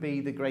who would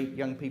be the great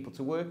young people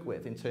to work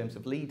with in terms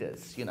of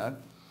leaders,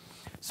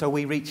 So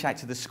we reach out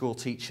to the school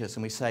teachers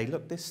and we say,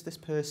 look, this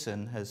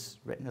person has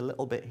written a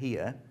little bit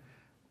here.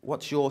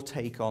 What's your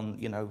take on,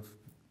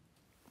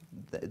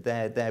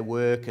 their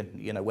work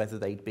and, whether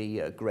they'd be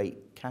a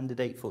great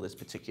candidate for this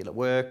particular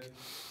work?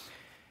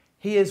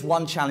 Here's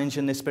one challenge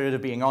in the spirit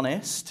of being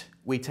honest.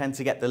 We tend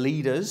to get the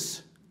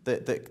leaders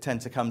that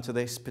tend to come to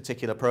this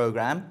particular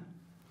program,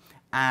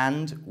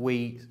 and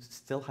we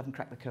still haven't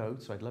cracked the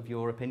code, so I'd love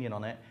your opinion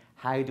on it.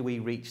 How do we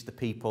reach the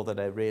people that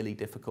are really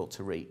difficult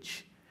to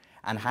reach?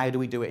 And how do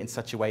we do it in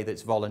such a way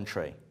that's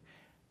voluntary?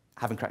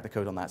 Haven't cracked the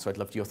code on that, so I'd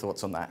love your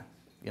thoughts on that,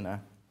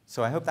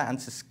 So I hope that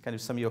answers kind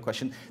of some of your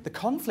question. The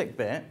conflict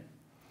bit,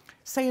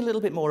 say a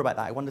little bit more about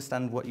that. I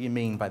understand what you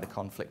mean by the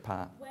conflict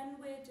part. When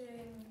we're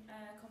doing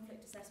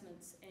conflict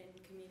assessments in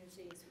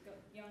communities, we've got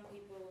young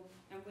people,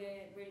 and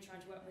we're really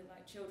trying to work with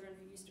children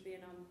who used to be in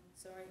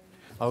sorry.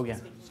 Oh yeah,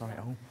 sorry.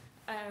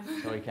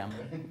 Sorry,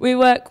 Cameron. We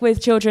work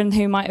with children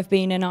who might have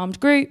been in armed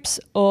groups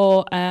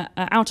or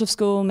out of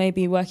school,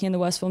 maybe working in the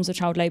worst forms of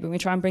child labour, and we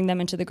try and bring them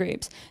into the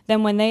groups.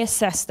 Then when they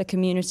assess the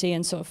community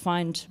and sort of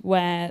find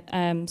where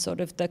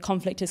sort of the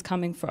conflict is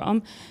coming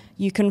from,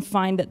 you can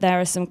find that there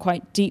are some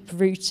quite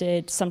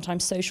deep-rooted,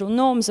 sometimes social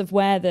norms of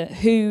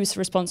who's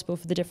responsible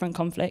for the different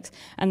conflicts,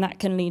 and that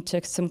can lead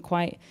to some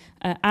quite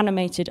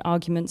animated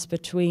arguments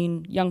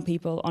between young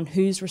people on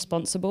who's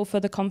responsible for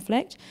the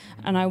conflict.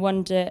 And I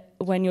wonder,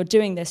 when you're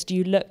doing this, do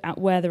you look at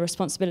where the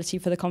responsibility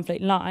for the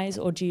conflict lies,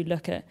 or do you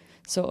look at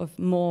sort of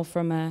more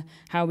from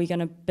how are we going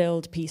to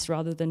build peace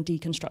rather than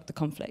deconstruct the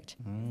conflict?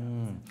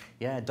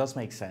 Yeah, it does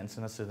make sense,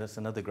 and that's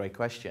another great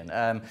question.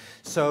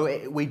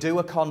 We do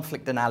a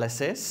conflict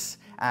analysis,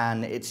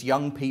 and it's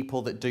young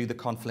people that do the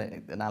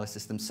conflict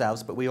analysis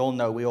themselves, but we all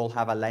know we all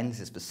have our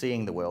lenses for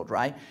seeing the world,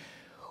 right?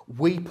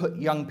 We put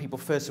young people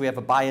first, so we have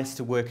a bias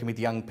to working with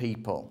young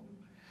people.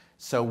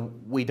 So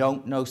we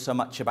don't know so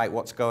much about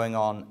what's going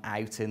on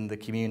out in the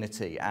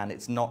community, and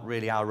it's not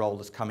really our role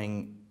as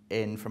coming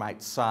in from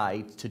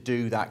outside to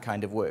do that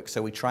kind of work.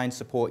 So we try and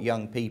support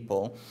young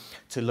people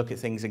to look at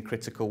things in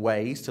critical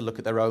ways, to look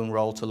at their own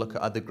role, to look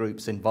at other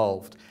groups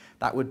involved.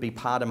 That would be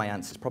part of my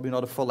answer. It's probably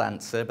not a full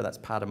answer, but that's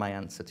part of my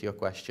answer to your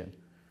question.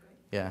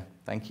 Yeah,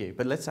 thank you.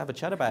 But let's have a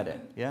chat about it.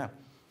 Yeah.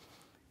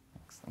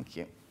 Thank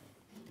you.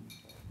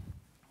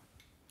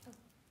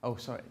 Oh,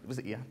 sorry. Was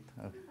it? Yeah.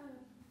 Oh.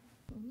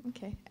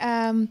 Okay.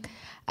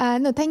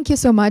 No, thank you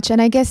so much.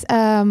 And I guess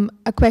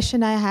a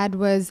question I had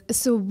was,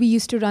 so we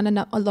used to run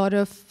a lot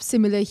of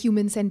similar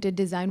human-centered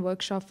design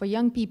workshop for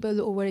young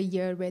people over a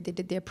year where they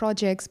did their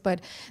projects,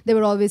 but there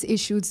were always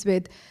issues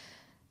with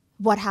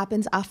what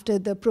happens after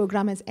the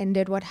program has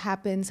ended, what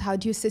happens, how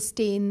do you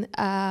sustain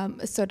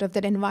sort of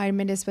that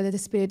environment as well as the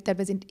spirit that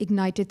was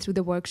ignited through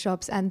the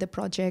workshops and the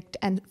project.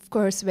 And of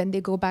course, when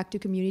they go back to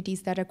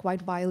communities that are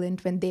quite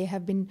violent, when they've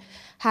been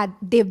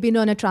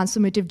on a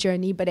transformative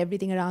journey, but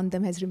everything around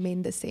them has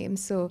remained the same.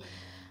 So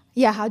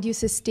yeah, how do you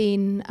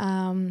sustain,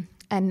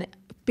 and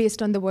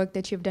based on the work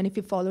that you've done, if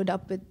you followed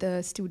up with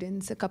the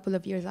students a couple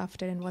of years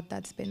after and what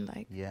that's been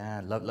like?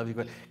 Yeah, lovely.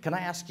 Can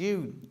I ask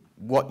you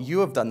what you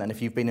have done then, if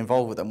you've been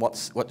involved with them,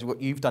 what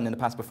you've done in the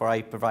past before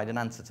I provide an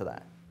answer to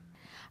that?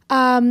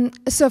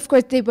 So of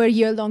course, they were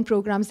year-long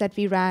programs that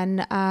we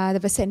ran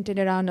that were centered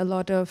around a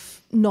lot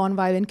of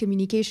non-violent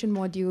communication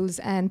modules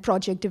and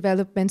project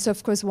development. So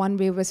of course, one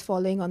way was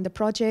following on the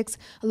projects.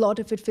 A lot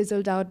of it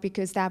fizzled out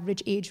because the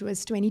average age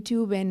was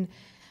 22 when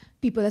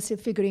people are still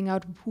figuring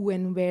out who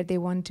and where they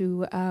want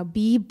to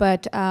be.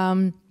 But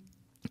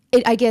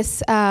I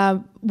guess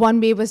one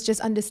way was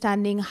just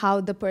understanding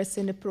how the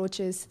person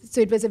approaches.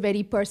 So it was a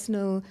very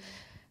personal,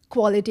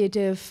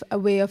 qualitative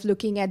way of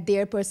looking at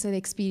their personal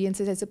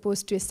experiences as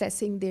opposed to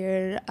assessing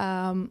their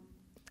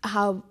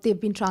how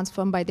they've been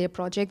transformed by their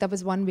project. That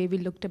was one way we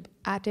looked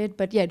at it.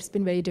 But yeah, it's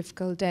been very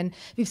difficult. And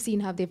we've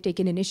seen how they've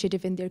taken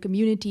initiative in their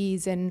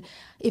communities and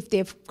if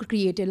they've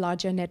created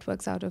larger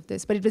networks out of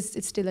this. But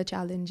it's still a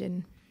challenge,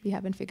 and we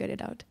haven't figured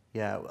it out.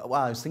 Yeah, well,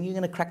 I was thinking you're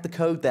going to crack the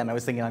code then. I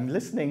was thinking I'm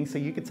listening so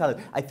you could tell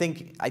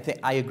it.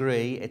 I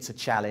agree, it's a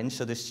challenge.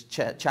 So there's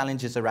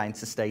challenges around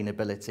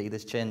sustainability.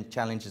 There's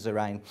challenges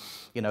around,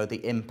 the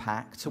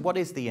impact. So what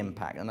is the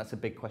impact? And that's a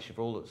big question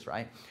for all of us,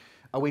 right?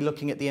 Are we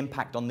looking at the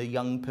impact on the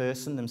young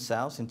person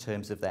themselves in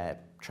terms of their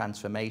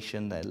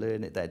transformation, their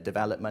learning, their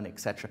development,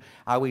 etc.?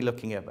 Are we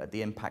looking at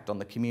the impact on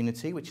the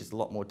community, which is a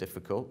lot more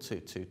difficult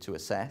to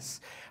assess?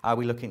 Are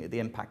we looking at the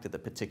impact of the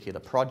particular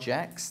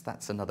projects?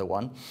 That's another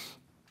one.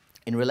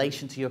 In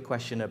relation to your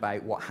question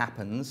about what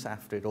happens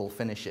after it all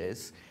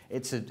finishes,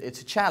 it's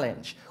a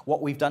challenge.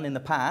 What we've done in the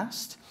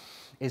past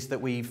is that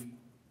we've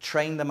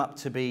trained them up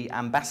to be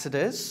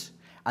ambassadors,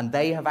 and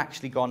they have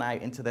actually gone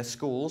out into their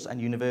schools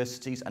and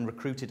universities and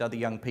recruited other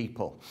young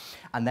people.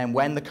 And then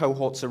when the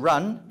cohorts are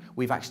run,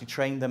 we've actually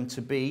trained them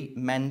to be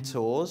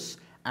mentors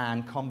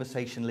and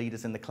conversation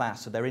leaders in the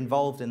class. So they're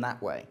involved in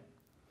that way.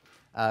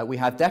 We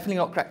have definitely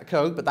not cracked the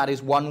code, but that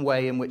is one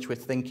way in which we're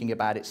thinking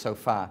about it so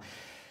far.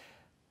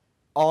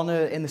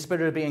 In the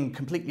spirit of being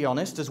completely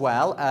honest as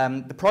well,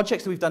 the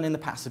projects that we've done in the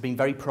past have been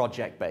very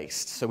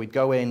project-based. So we'd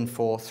go in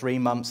for 3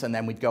 months and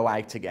then we'd go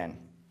out again.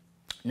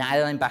 Now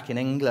that I'm back in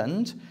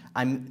England,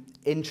 I'm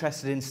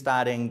interested in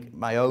starting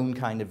my own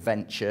kind of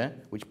venture,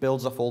 which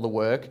builds off all the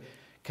work,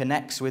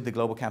 connects with the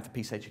Global Camp for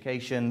Peace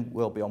Education,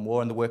 World Beyond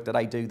War and the work that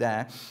I do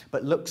there,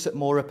 but looks at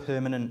more a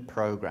permanent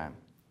program.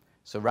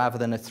 So rather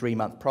than a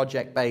 3-month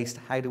project-based,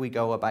 how do we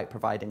go about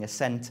providing a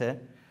centre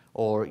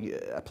or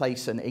a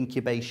place, an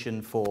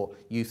incubation for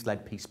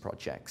youth-led peace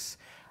projects?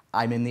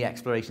 I'm in the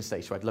exploration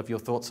stage, so I'd love your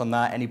thoughts on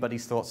that.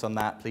 Anybody's thoughts on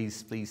that,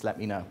 please let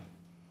me know.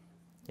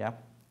 Yeah?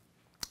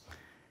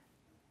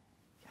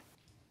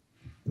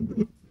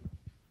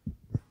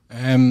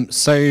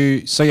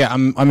 So yeah,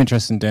 I'm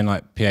interested in doing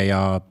like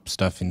PAR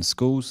stuff in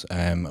schools,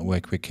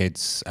 work with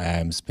kids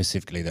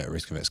specifically that are at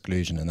risk of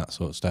exclusion and that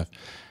sort of stuff,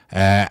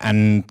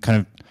 and kind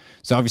of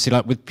so obviously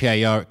like with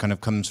PAR it kind of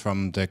comes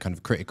from the kind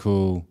of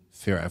critical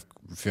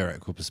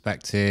theoretical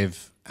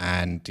perspective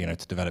and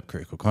to develop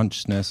critical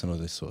consciousness and all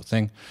this sort of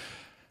thing.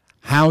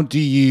 How do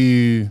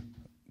you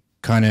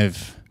kind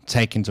of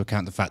take into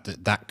account the fact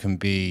that can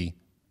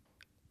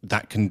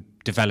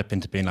develop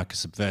into being like a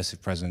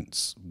subversive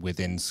presence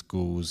within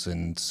schools,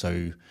 and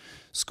so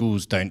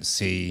schools don't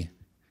see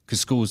because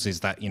schools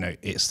is that, you know,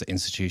 it's the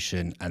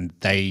institution, and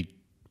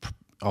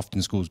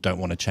often schools don't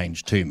want to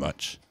change too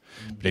much.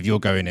 But if you're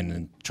going in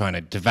and trying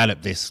to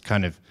develop this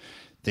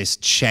this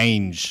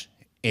change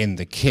in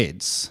the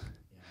kids,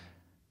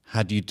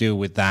 how do you deal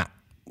with that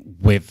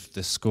with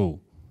the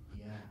school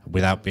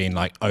without being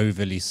like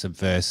overly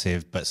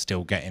subversive, but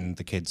still getting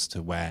the kids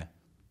to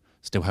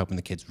still helping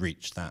the kids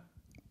reach that?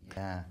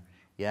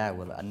 Yeah,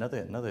 well,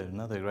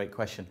 another great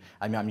question.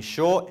 I mean, I'm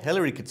sure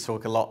Hilary could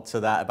talk a lot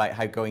to that about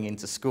how going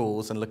into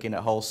schools and looking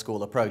at whole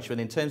school approach. But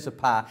in terms of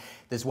PAR,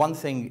 there's one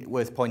thing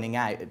worth pointing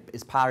out,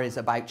 is PAR is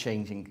about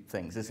changing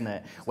things, isn't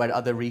it? Where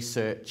other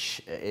research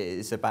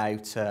is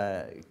about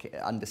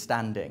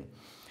understanding.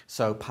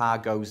 So PAR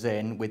goes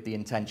in with the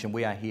intention,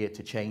 we are here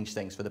to change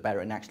things for the better,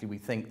 and actually we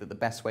think that the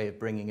best way of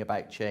bringing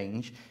about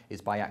change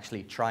is by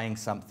actually trying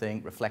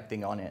something,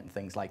 reflecting on it, and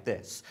things like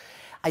this.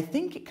 I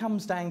think it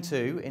comes down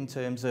to, in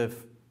terms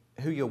of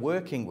who you're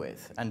working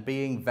with, and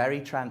being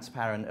very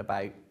transparent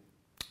about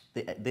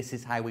this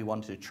is how we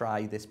want to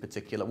try this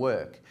particular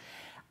work.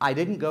 I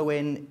didn't go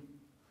in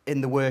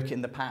the work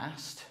in the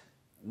past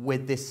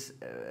with this,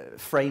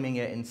 framing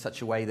it in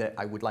such a way that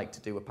I would like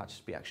to do a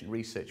participatory action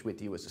research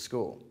with you as a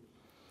school.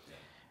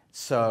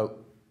 So,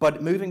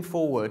 but moving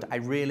forward, I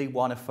really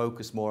want to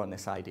focus more on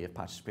this idea of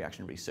participatory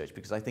action research,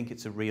 because I think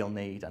it's a real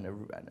need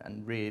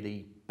and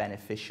really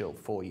beneficial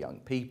for young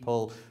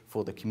people,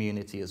 for the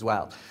community as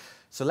well.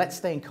 So let's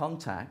stay in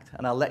contact,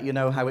 and I'll let you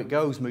know how it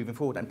goes moving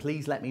forward. And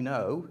please let me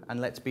know,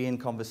 and let's be in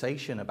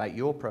conversation about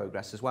your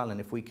progress as well. And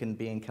if we can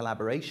be in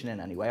collaboration in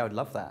any way, I would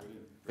love that,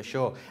 for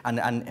sure.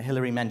 And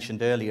Hilary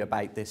mentioned earlier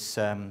about this,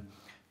 an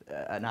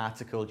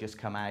article just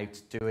come out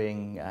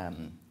doing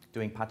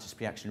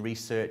participatory action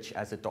research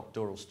as a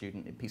doctoral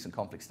student in peace and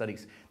conflict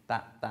studies.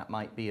 That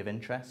might be of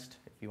interest,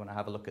 if you want to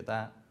have a look at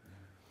that.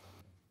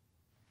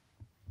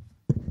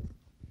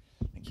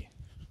 Thank you.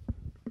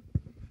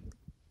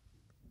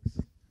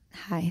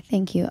 Hi,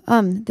 thank you.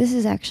 This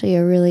is actually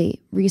a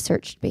really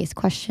research-based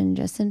question,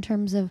 just in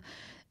terms of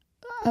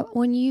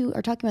when you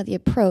are talking about the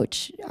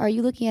approach, are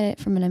you looking at it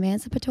from an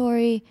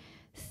emancipatory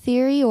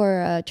theory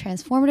or a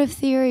transformative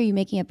theory? Are you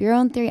making up your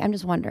own theory? I'm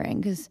just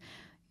wondering, because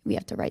we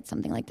have to write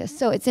something like this.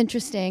 So it's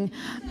interesting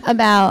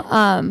about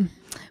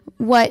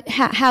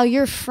how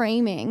you're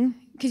framing,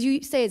 because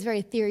you say it's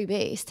very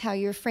theory-based, how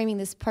you're framing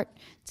this part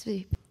to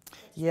be.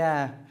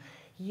 Yeah,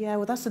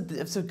 well, that's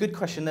a good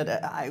question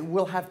that I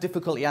will have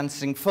difficulty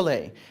answering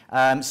fully.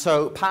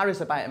 So PAR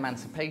is about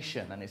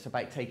emancipation, and it's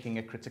about taking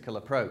a critical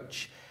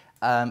approach.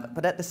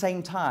 But at the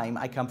same time,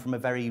 I come from a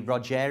very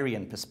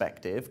Rogerian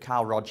perspective,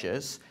 Carl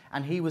Rogers,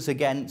 and he was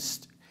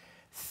against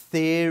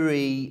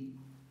theory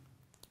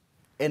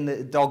in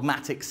the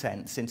dogmatic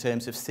sense, in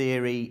terms of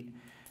theory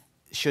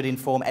should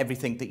inform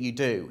everything that you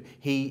do.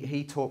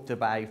 He talked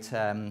about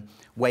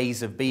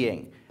ways of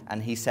being,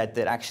 and he said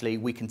that actually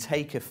we can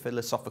take a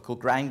philosophical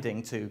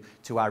grounding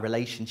to our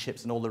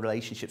relationships and all the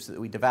relationships that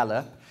we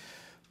develop,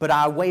 but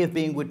our way of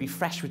being would be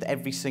fresh with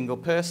every single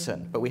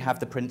person. But we have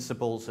the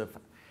principles of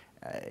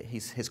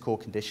his core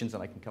conditions,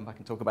 and I can come back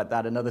and talk about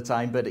that another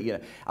time, but you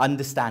know,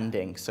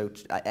 understanding, so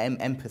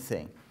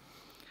empathy,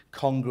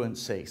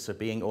 congruency, so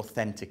being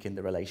authentic in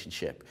the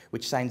relationship,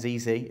 which sounds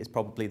easy, is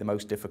probably the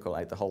most difficult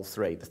out of the whole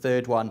three. The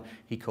third one,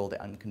 he called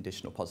it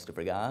unconditional positive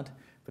regard,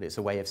 but it's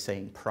a way of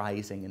saying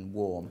prizing and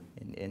warm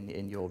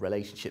in your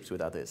relationships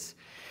with others.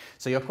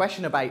 So your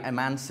question about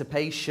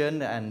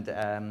emancipation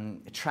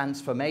and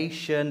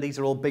transformation, these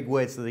are all big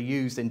words that are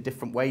used in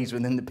different ways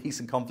within the peace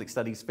and conflict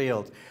studies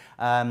field.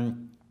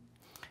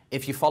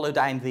 If you follow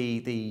down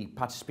the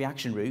participatory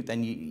action route,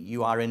 then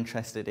you are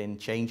interested in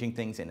changing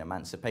things, in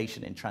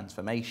emancipation, in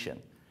transformation.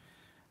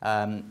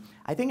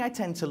 I think I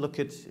tend to look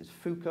at,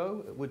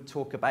 Foucault would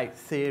talk about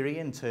theory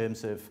in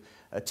terms of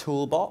a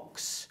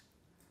toolbox.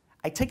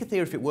 I take a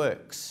theory if it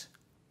works.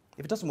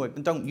 If it doesn't work,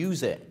 then don't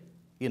use it.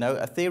 You know,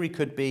 a theory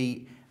could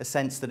be a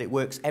sense that it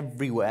works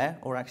everywhere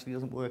or actually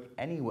doesn't work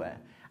anywhere.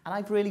 And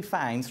I've really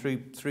found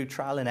through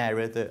trial and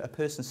error that a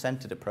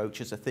person-centered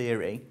approach as a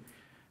theory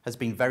has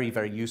been very,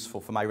 very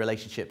useful for my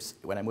relationships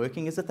when I'm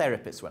working as a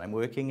therapist, when I'm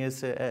working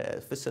as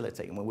a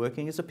facilitator, when we're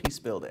working as a peace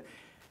builder,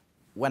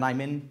 when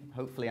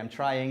hopefully I'm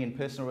trying in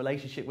personal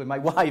relationship with my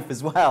wife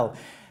as well,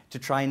 to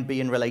try and be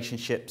in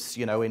relationships,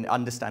 you know, in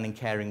understanding,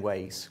 caring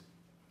ways.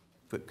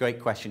 But great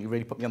question. You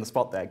really put me on the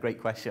spot there. Great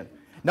question.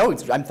 No,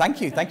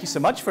 thank you. Thank you so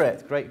much for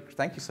it. Great.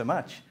 Thank you so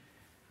much.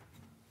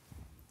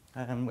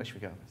 Where should we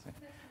go?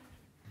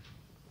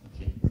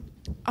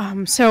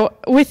 So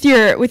with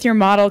your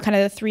model, kind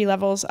of the three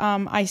levels,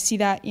 I see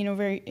that, you know,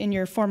 very in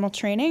your formal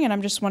training, and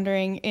I'm just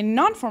wondering in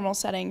non-formal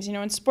settings, you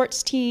know, in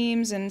sports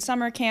teams and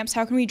summer camps,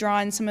 how can we draw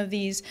in some of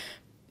these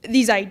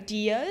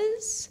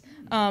ideas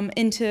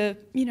into,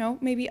 you know,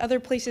 maybe other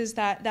places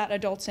that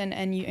adults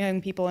and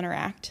young people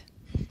interact?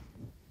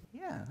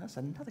 Yeah, that's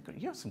another great,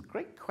 you have some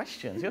great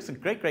questions. You have some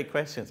great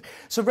questions.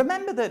 So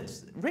remember that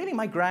really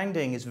my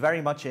grounding is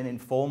very much in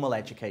informal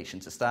education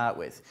to start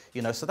with.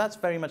 You know, so that's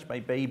very much my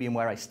baby and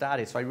where I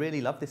started. So I really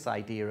love this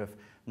idea of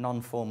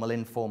non-formal,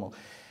 informal.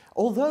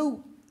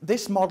 Although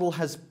this model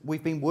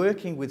we've been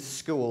working with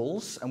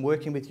schools and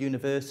working with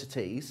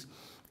universities.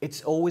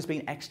 It's always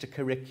been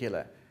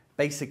extracurricular.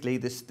 Basically,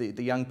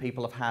 the young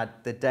people have had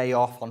the day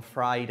off on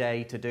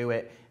Friday to do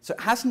it. So it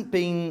hasn't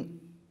been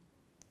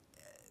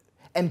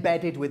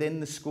embedded within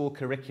the school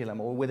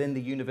curriculum or within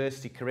the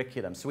university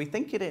curriculum. So we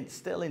think it's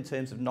still in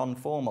terms of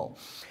non-formal.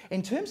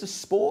 In terms of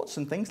sports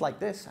and things like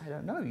this, I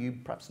don't know, you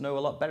perhaps know a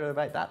lot better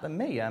about that than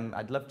me.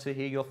 I'd love to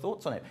hear your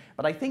thoughts on it.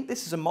 But I think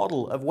this is a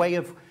model of way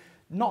of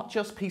not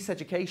just peace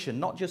education,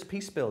 not just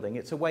peace building,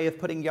 it's a way of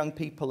putting young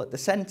people at the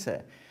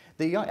centre.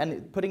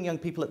 And putting young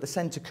people at the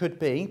centre could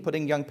be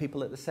putting young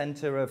people at the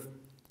centre of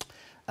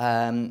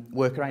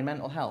work around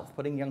mental health,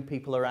 putting young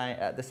people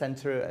at the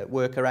centre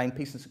work around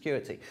peace and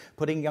security,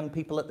 putting young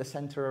people at the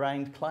centre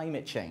around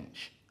climate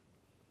change,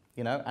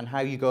 you know, and how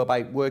you go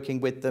about working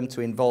with them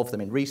to involve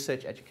them in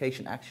research,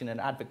 education, action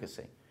and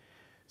advocacy.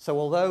 So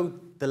although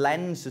the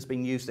lens has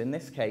been used in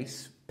this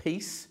case,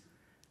 peace,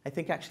 I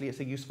think actually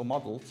it's a useful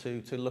model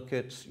to look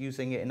at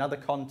using it in other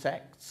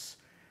contexts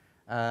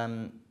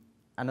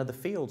and other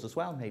fields as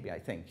well, maybe, I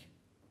think.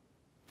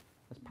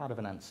 That's part of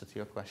an answer to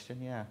your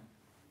question, yeah.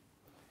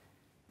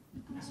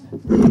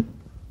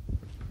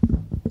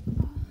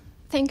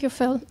 Thank you,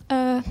 Phil.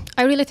 I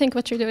really think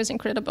what you do is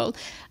incredible.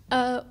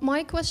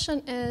 My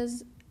question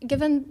is,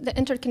 given the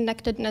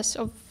interconnectedness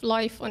of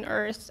life on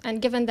Earth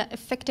and given that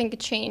affecting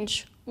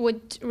change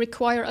would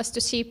require us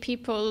to see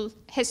people,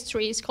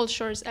 histories,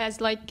 cultures as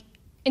like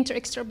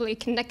inextricably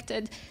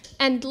connected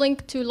and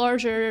linked to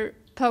larger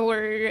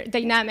power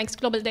dynamics,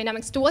 global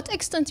dynamics, to what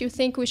extent do you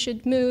think we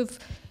should move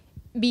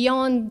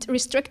beyond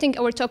restricting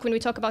our talk when we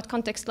talk about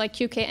contexts like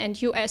UK and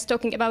US,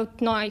 talking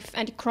about knife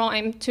and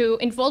crime, to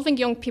involving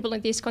young people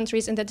in these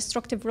countries in the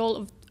destructive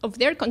role of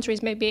their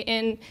countries, maybe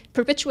in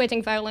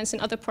perpetuating violence in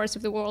other parts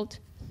of the world?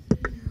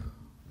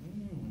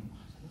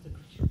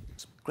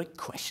 Great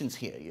questions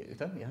here,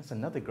 don't you? That's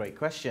another great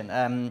question.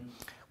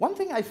 One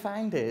thing I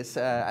found is,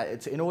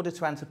 in order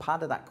to answer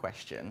part of that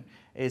question,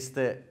 is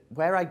that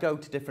where I go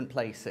to different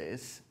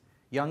places,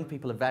 young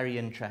people are very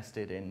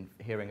interested in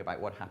hearing about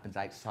what happens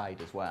outside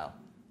as well.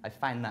 I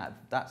find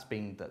that's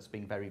been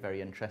very,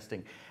 very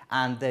interesting.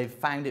 And they've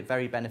found it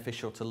very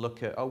beneficial to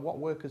look at, what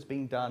work has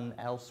been done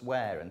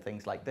elsewhere and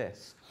things like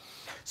this.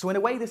 So in a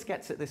way, this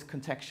gets at this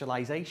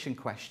contextualization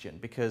question,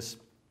 because,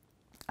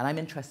 and I'm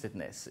interested in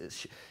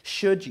this,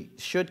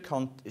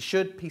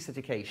 should peace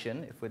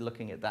education, if we're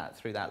looking at that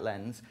through that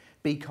lens,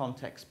 be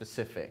context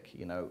specific,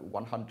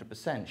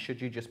 100%?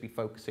 Should you just be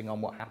focusing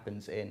on what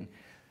happens in,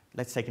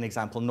 let's take an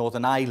example,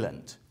 Northern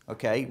Ireland,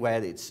 okay,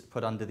 where it's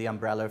put under the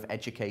umbrella of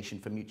education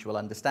for mutual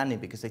understanding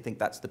because they think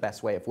that's the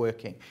best way of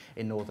working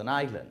in Northern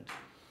Ireland.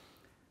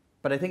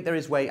 But I think there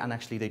is way, and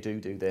actually they do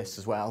this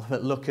as well,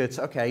 that look at,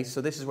 okay,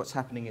 so this is what's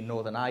happening in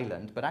Northern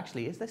Ireland, but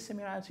actually is there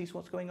similarities to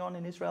what's going on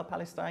in Israel,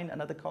 Palestine,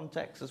 and other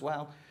contexts as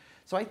well?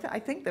 So I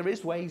think there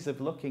is ways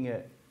of looking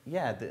at,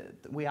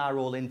 we are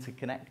all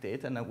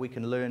interconnected and that we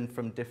can learn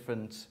from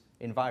different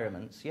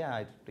environments. Yeah,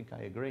 I think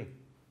I agree.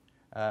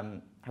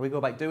 How we go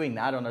about doing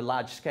that on a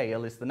large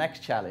scale is the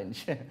next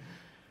challenge.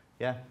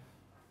 Yeah.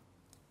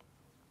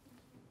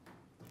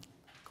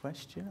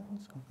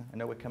 Questions? I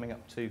know we're coming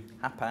up to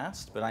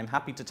 1:30, but I'm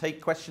happy to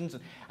take questions.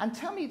 And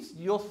tell me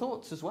your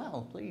thoughts as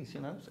well, please,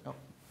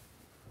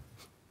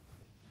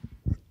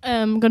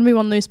 I'm going to be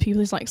one of those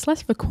people who's like, it's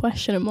less of a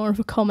question and more of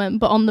a comment,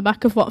 but on the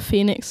back of what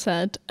Phoenix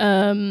said,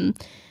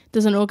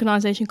 there's an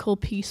organisation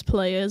called Peace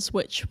Players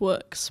which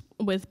works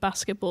with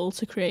basketball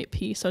to create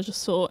peace. I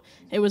just thought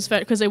it was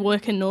very, because they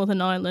work in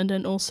Northern Ireland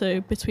and also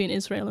between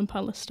Israel and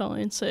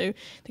Palestine, so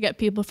they get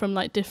people from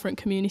like different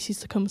communities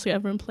to come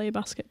together and play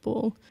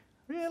basketball.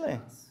 Really?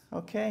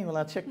 Okay, well,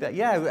 I'll check that.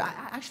 Yeah,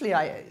 actually,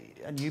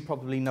 and you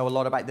probably know a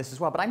lot about this as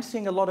well, but I'm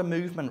seeing a lot of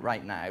movement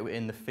right now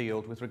in the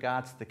field with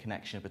regards to the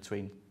connection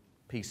between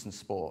peace and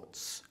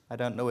sports. I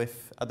don't know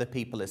if other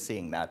people are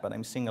seeing that, but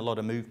I'm seeing a lot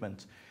of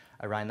movement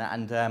around that.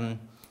 And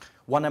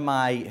one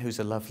of who's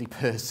a lovely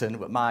person,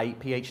 but my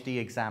PhD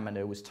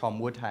examiner was Tom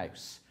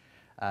Woodhouse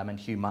and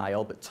Hugh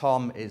Mile, but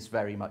Tom is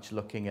very much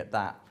looking at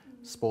that,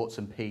 sports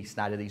and peace,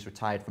 now that he's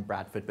retired from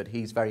Bradford, but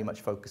he's very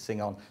much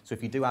focusing on, so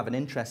if you do have an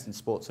interest in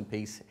sports and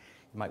peace,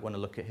 you might want to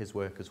look at his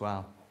work as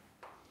well.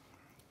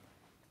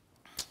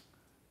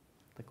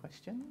 The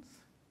questions?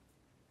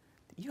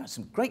 You had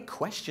some great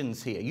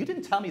questions here. You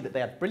didn't tell me that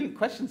they had brilliant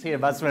questions here,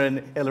 Basma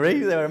and Hilary.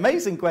 They were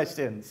amazing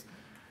questions.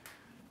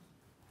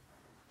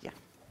 Yeah.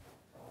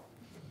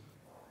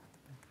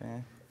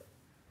 Okay.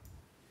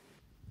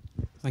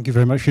 Thank you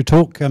very much for your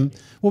talk.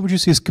 What would you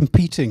see as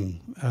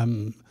competing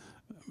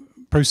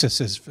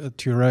processes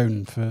to your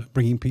own for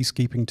bringing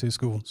peacekeeping to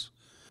schools?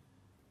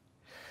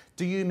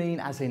 Do you mean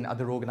as in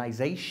other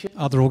organisations?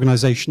 Other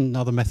organisation,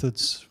 other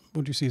methods.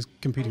 What do you see as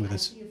competing with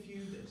this?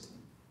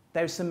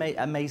 There's some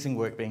amazing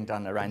work being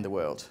done around the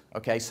world.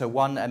 Okay, so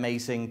one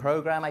amazing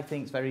program I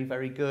think is very,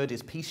 very good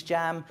is Peace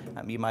Jam.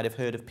 You might have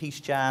heard of Peace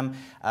Jam.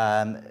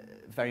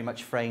 Very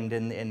much framed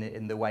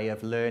in the way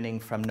of learning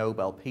from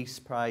Nobel Peace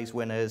Prize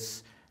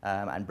winners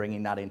and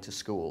bringing that into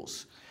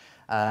schools.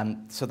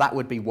 So that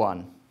would be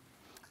one.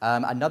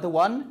 Another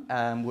one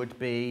would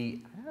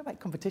be, I don't know about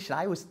competition,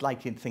 I always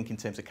like to think in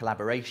terms of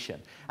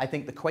collaboration. I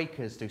think the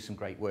Quakers do some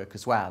great work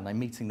as well, and I'm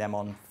meeting them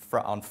on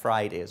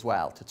Friday as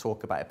well to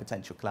talk about a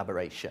potential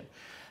collaboration.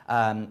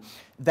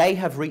 They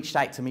have reached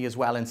out to me as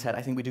well and said,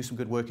 I think we do some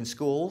good work in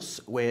schools.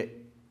 We're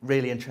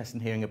really interested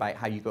in hearing about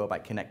how you go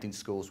about connecting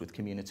schools with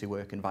community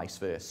work and vice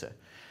versa.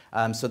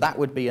 So that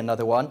would be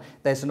another one.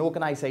 There's an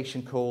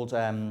organisation called,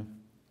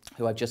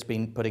 who I've just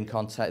been put in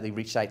contact, they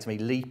reached out to me,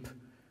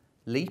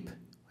 Leap,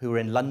 who are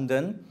in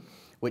London,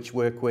 which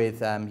work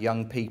with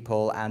young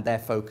people, and their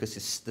focus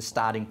is, the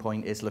starting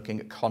point is looking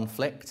at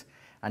conflict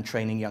and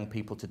training young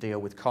people to deal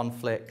with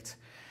conflict.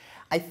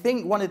 I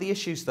think one of the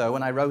issues, though,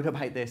 when I wrote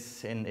about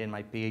this in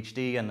my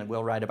PhD, and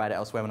we'll write about it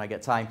elsewhere when I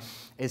get time,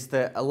 is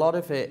that a lot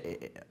of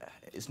it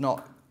is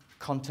not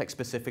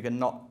context-specific and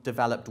not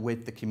developed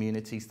with the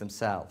communities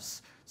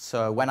themselves.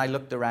 So when I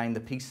looked around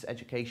the peace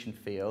education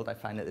field, I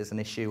find that there's an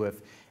issue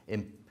of,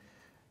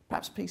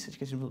 perhaps peace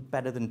education is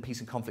better than peace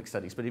and conflict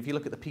studies, but if you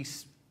look at the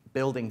peace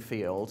building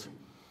field,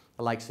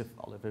 the likes of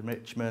Oliver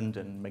Richmond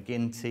and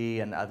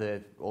McGinty and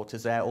other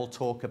authors there all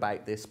talk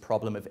about this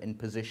problem of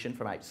imposition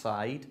from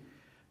outside.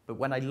 But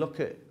when I look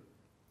at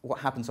what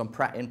happens in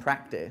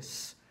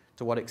practice,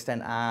 to what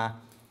extent are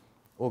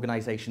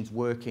organisations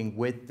working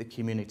with the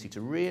community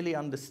to really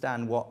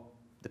understand what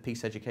the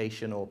peace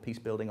education or peace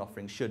building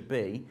offering should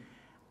be,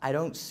 I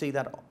don't see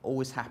that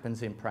always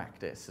happens in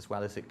practice as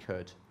well as it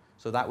could.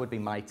 So that would be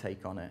my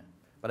take on it.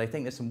 But I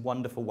think there's some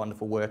wonderful,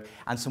 wonderful work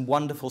and some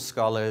wonderful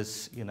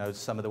scholars, you know,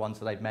 some of the ones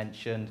that I've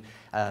mentioned,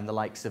 the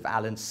likes of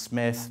Alan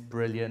Smith,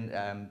 brilliant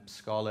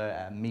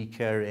scholar,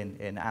 Mika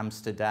in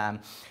Amsterdam,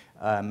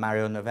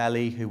 Mario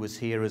Novelli, who was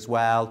here as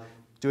well,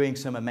 doing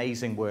some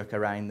amazing work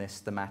around this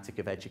thematic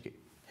of education.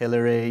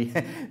 Hillary,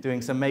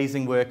 doing some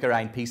amazing work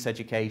around peace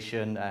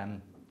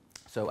education.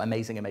 So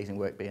amazing, amazing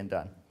work being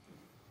done.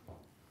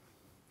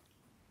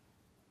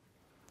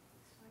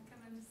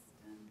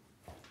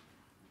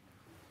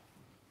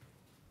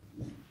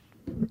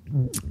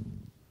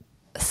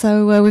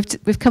 So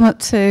we've come up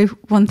to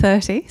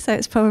 1:30, so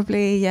it's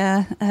probably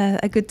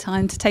a good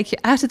time to take you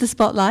out of the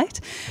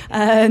spotlight,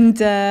 and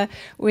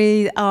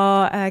we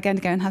are going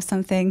to go and have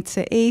something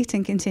to eat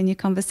and continue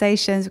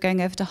conversations. We're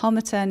going over to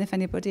Homerton if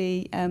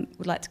anybody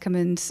would like to come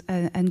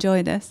and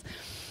join us.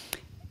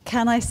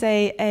 Can I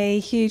say a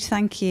huge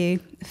thank you,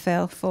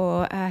 Phill,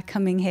 for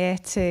coming here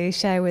to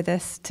share with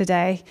us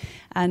today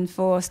and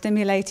for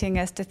stimulating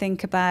us to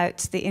think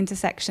about the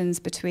intersections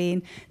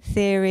between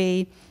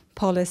theory,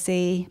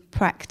 policy,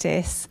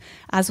 practice,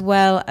 as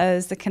well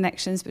as the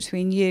connections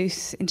between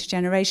youth,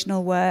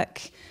 intergenerational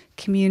work,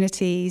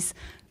 communities.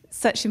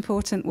 Such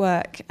important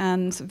work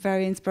and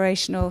very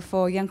inspirational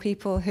for young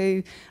people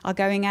who are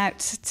going out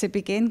to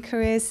begin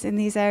careers in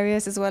these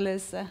areas, as well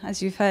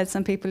as you've heard,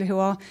 some people who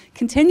are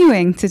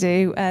continuing to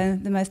do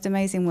the most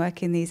amazing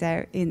work in these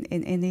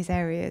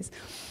areas.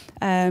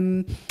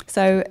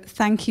 So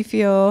thank you for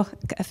your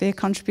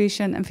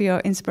contribution and for your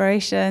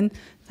inspiration.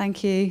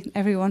 Thank you,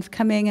 everyone, for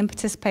coming and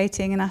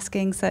participating and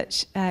asking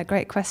such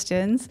great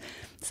questions.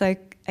 So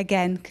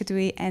again, could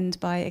we end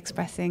by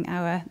expressing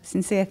our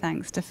sincere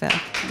thanks to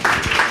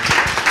Phill?